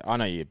without that. I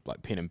know you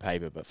like pen and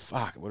paper, but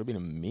fuck, it would have been a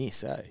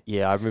mess, eh?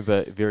 Yeah, I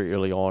remember very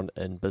early on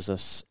in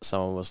business,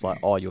 someone was like,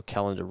 "Oh, your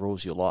calendar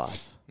rules your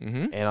life,"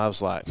 and I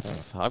was like,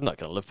 "I'm not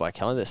going to live by a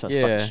calendar. That sounds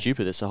fucking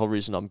stupid. That's the whole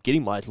reason I'm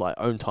getting my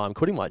own time,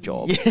 quitting my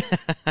job."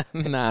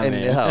 Nah, and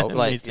man, it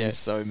needs to be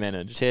so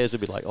managed. Taz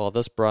would be like, "Oh,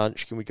 this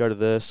brunch, can we go to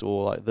this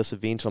or like this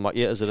event?" I'm like,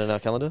 "Yeah, is it in our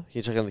calendar? Can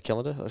you check on the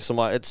calendar?" So I'm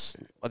like,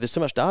 there's too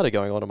much data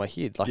going on in my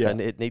head, and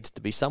it needs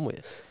to be somewhere,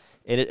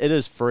 and it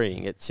is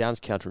freeing. It sounds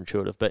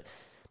counterintuitive, but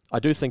I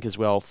do think as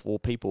well for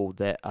people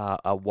that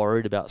are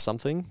worried about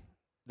something,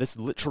 this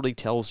literally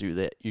tells you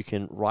that you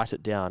can write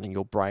it down and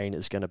your brain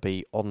is going to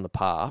be on the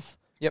path.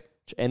 Yep.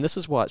 And this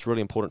is why it's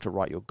really important to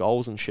write your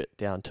goals and shit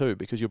down too,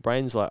 because your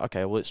brain's like,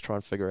 okay, well, let's try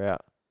and figure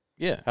out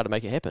how to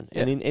make it happen.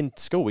 And then in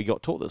school, we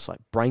got taught this, like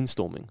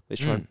brainstorming.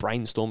 Let's try and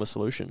brainstorm a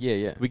solution.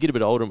 Yeah. We get a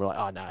bit older and we're like,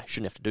 oh, no, I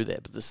shouldn't have to do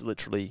that. But this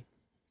literally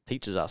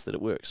teaches us that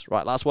it works.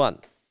 Right, last one.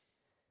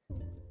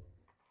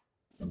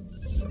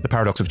 The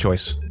paradox of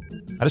choice.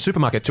 At a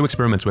supermarket, 2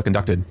 experiments were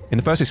conducted. In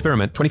the first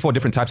experiment, 24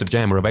 different types of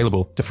jam were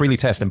available to freely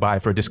test and buy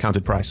for a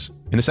discounted price.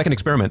 In the second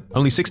experiment,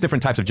 only 6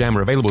 different types of jam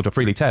were available to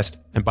freely test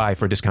and buy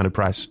for a discounted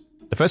price.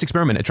 The first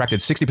experiment attracted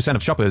 60%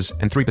 of shoppers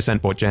and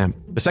 3% bought jam.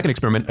 The second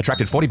experiment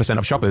attracted 40%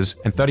 of shoppers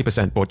and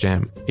 30% bought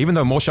jam. Even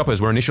though more shoppers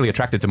were initially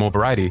attracted to more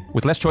variety,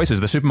 with less choices,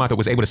 the supermarket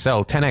was able to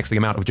sell 10x the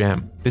amount of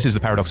jam. This is the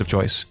paradox of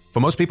choice. For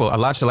most people, a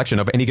large selection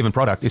of any given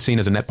product is seen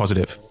as a net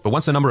positive. But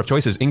once the number of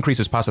choices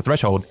increases past a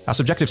threshold, our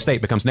subjective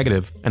state becomes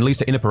negative and leads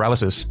to inner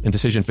paralysis and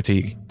decision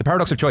fatigue. The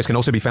paradox of choice can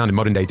also be found in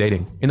modern day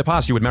dating. In the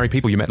past, you would marry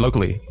people you met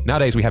locally.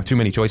 Nowadays, we have too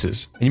many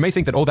choices. And you may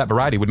think that all that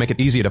variety would make it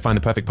easier to find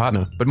the perfect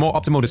partner, but more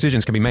optimal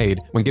decisions can be made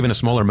when given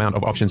a smaller amount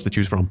of options to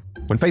choose from.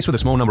 When faced with a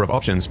small number of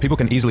options, people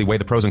can easily weigh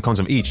the pros and cons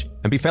of each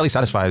and be fairly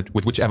satisfied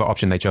with whichever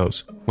option they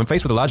chose. When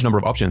faced with a large number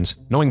of options,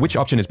 knowing which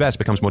option is best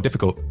becomes more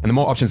difficult, and the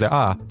more options there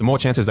are, the more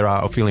chances there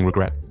are of feeling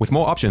regret. With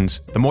more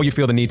options, the more you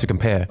feel the need to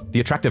compare. The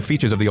attractive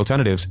features of the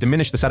alternatives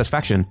diminish the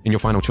satisfaction in your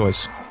final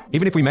choice.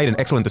 Even if we made an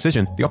excellent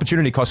decision, the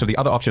opportunity costs of the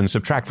other options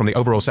subtract from the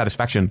overall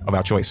satisfaction of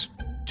our choice.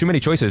 Too many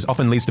choices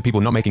often leads to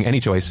people not making any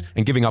choice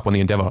and giving up on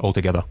the endeavor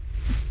altogether.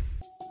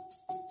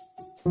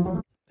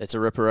 That's a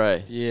ripper,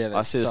 eh? Yeah, that's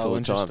I see this so all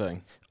the time.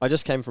 interesting. I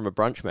just came from a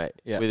brunch, mate,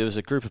 Yeah. where there was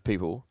a group of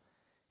people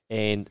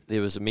and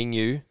there was a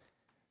menu,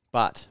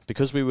 but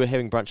because we were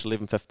having brunch at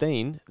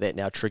 11:15, that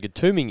now triggered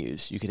 2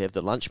 menus. You could have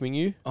the lunch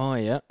menu Oh,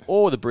 yeah.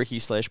 or the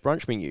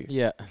brekkie/brunch menu.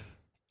 Yeah.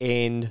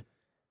 And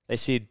they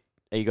said,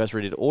 are you guys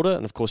ready to order?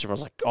 And of course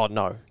everyone's like, oh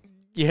no,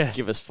 Yeah.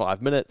 give us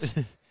 5 minutes.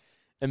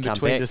 In come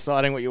between back.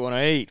 deciding what you want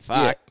to eat. Fuck.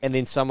 Yeah. And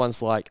then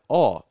someone's like,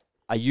 oh,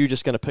 are you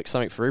just going to pick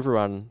something for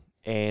everyone?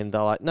 And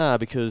they're like, nah,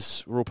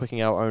 because we're all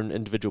picking our own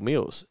individual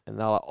meals. And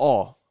they're like,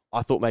 oh,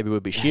 I thought maybe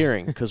we'd be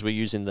sharing because we're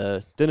using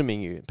the dinner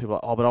menu. And people are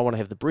like, oh, but I want to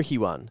have the brekkie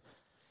one.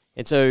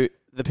 And so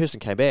the person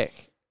came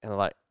back and they're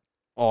like,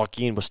 oh,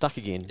 again, we're stuck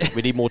again.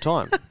 We need more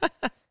time.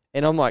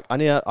 And I'm like,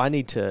 I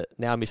need to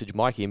now message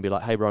Mikey and be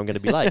like, hey, bro, I'm going to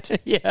be late.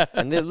 Yeah.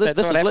 And this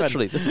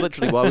is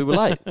literally why we were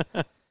late.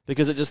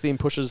 Because it just then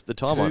pushes the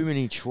time on. Too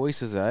many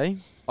choices, eh?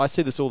 I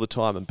see this all the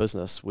time in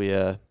business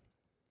where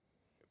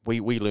we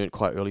learned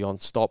quite early on,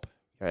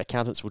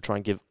 accountants will try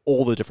and give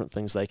all the different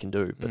things they can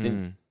do. But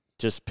then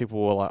just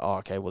people were like, oh,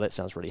 okay, well, that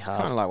sounds really hard. It's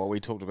kind of like what we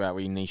talked about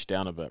where you niche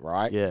down a bit,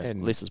 right? Yeah,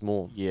 and less is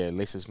more. Yeah,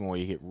 less is more.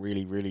 You get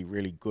really, really,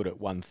 really good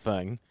at one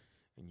thing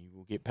and you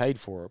will get paid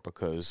for it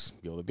because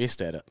you're the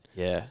best at it.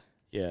 Yeah.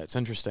 Yeah, it's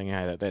interesting,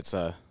 that's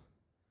a...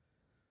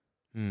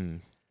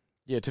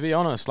 Yeah, to be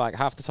honest, like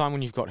half the time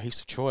when you've got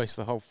heaps of choice,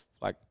 the whole,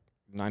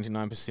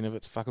 99% of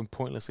it's fucking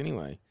pointless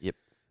anyway. Yep.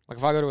 Like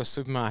if I go to a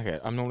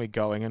supermarket, I'm normally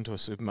going into a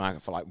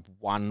supermarket for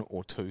 1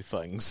 or 2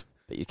 things.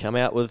 But you come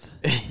out with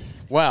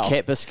wow.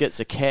 cat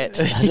biscuits, a cat.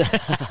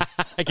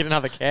 I get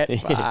another cat.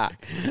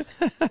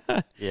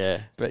 Fuck.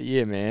 Yeah. But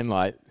yeah, man,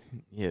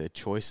 the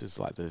choice is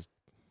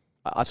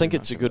I think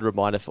it's a good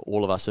reminder for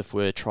all of us if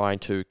we're trying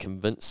to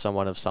convince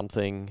someone of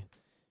something.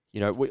 You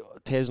know,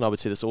 Taz and I would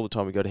say this all the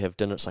time. We go to have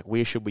dinner. It's like,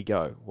 where should we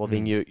go? Well,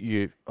 then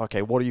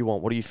okay, what do you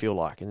want? What do you feel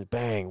like? And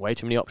bang, way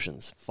too many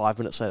options. 5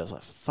 minutes later, it's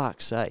like, for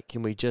fuck's sake,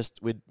 can we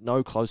we're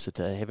no closer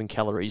to having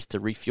calories to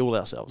refuel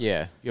ourselves.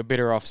 Yeah, you're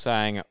better off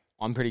saying,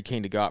 I'm pretty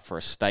keen to go out for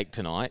a steak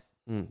tonight.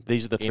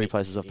 These are the 3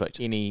 places I've picked.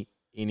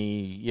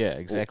 Yeah,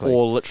 exactly.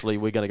 Or literally,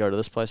 we're going to go to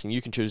this place and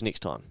you can choose next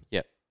time.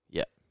 Yep.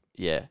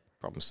 Yeah.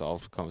 Problem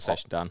solved.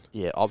 Conversation done.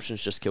 Yeah,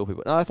 options just kill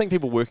people. No, I think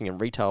people working in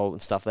retail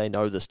and stuff, they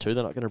know this too.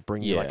 They're not going to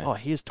bring you oh,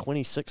 here's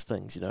 26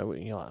 things, and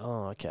you're like,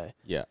 oh, okay.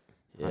 Yeah,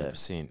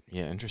 100%.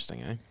 Yeah,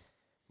 interesting, eh?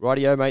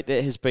 Rightio, mate,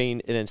 that has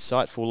been an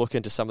insightful look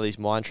into some of these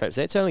mind traps.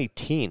 That's only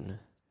 10,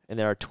 and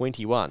there are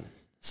 21.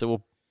 So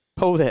we'll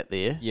pull that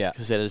there. Yeah.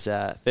 Because that is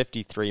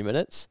 53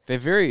 minutes. They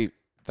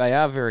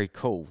are very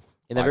cool.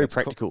 And they're very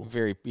practical.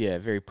 Very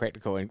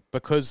practical. And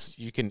because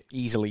you can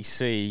easily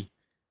see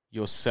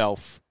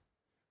yourself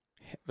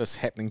this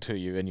happening to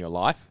you in your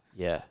life.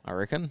 Yeah. I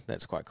reckon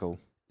that's quite cool.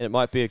 And it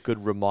might be a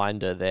good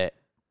reminder that,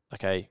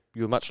 okay,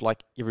 you're much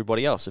like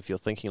everybody else if you're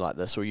thinking like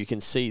this, or you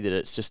can see that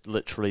it's just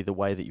literally the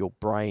way that your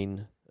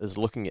brain is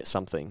looking at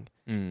something.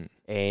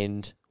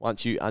 And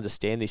once you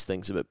understand these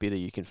things a bit better,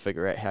 you can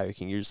figure out how you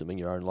can use them in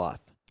your own life.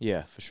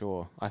 Yeah, for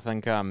sure. I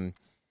think a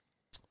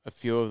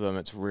few of them,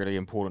 it's really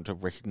important to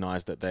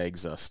recognize that they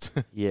exist.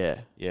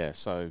 Yeah. Yeah,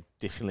 so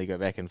definitely go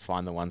back and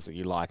find the ones that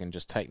you like and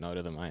just take note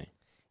of them, eh?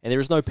 And there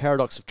is no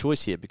paradox of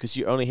choice here because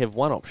you only have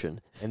one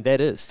option, and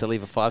that is to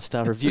leave a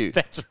 5-star review.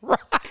 That's right.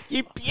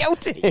 You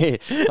beauty.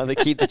 On the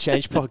Keep the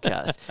Change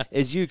podcast,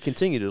 as you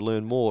continue to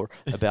learn more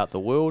about the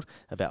world,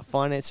 about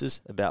finances,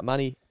 about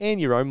money,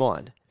 and your own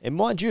mind. And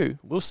mind you,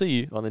 we'll see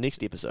you on the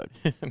next episode.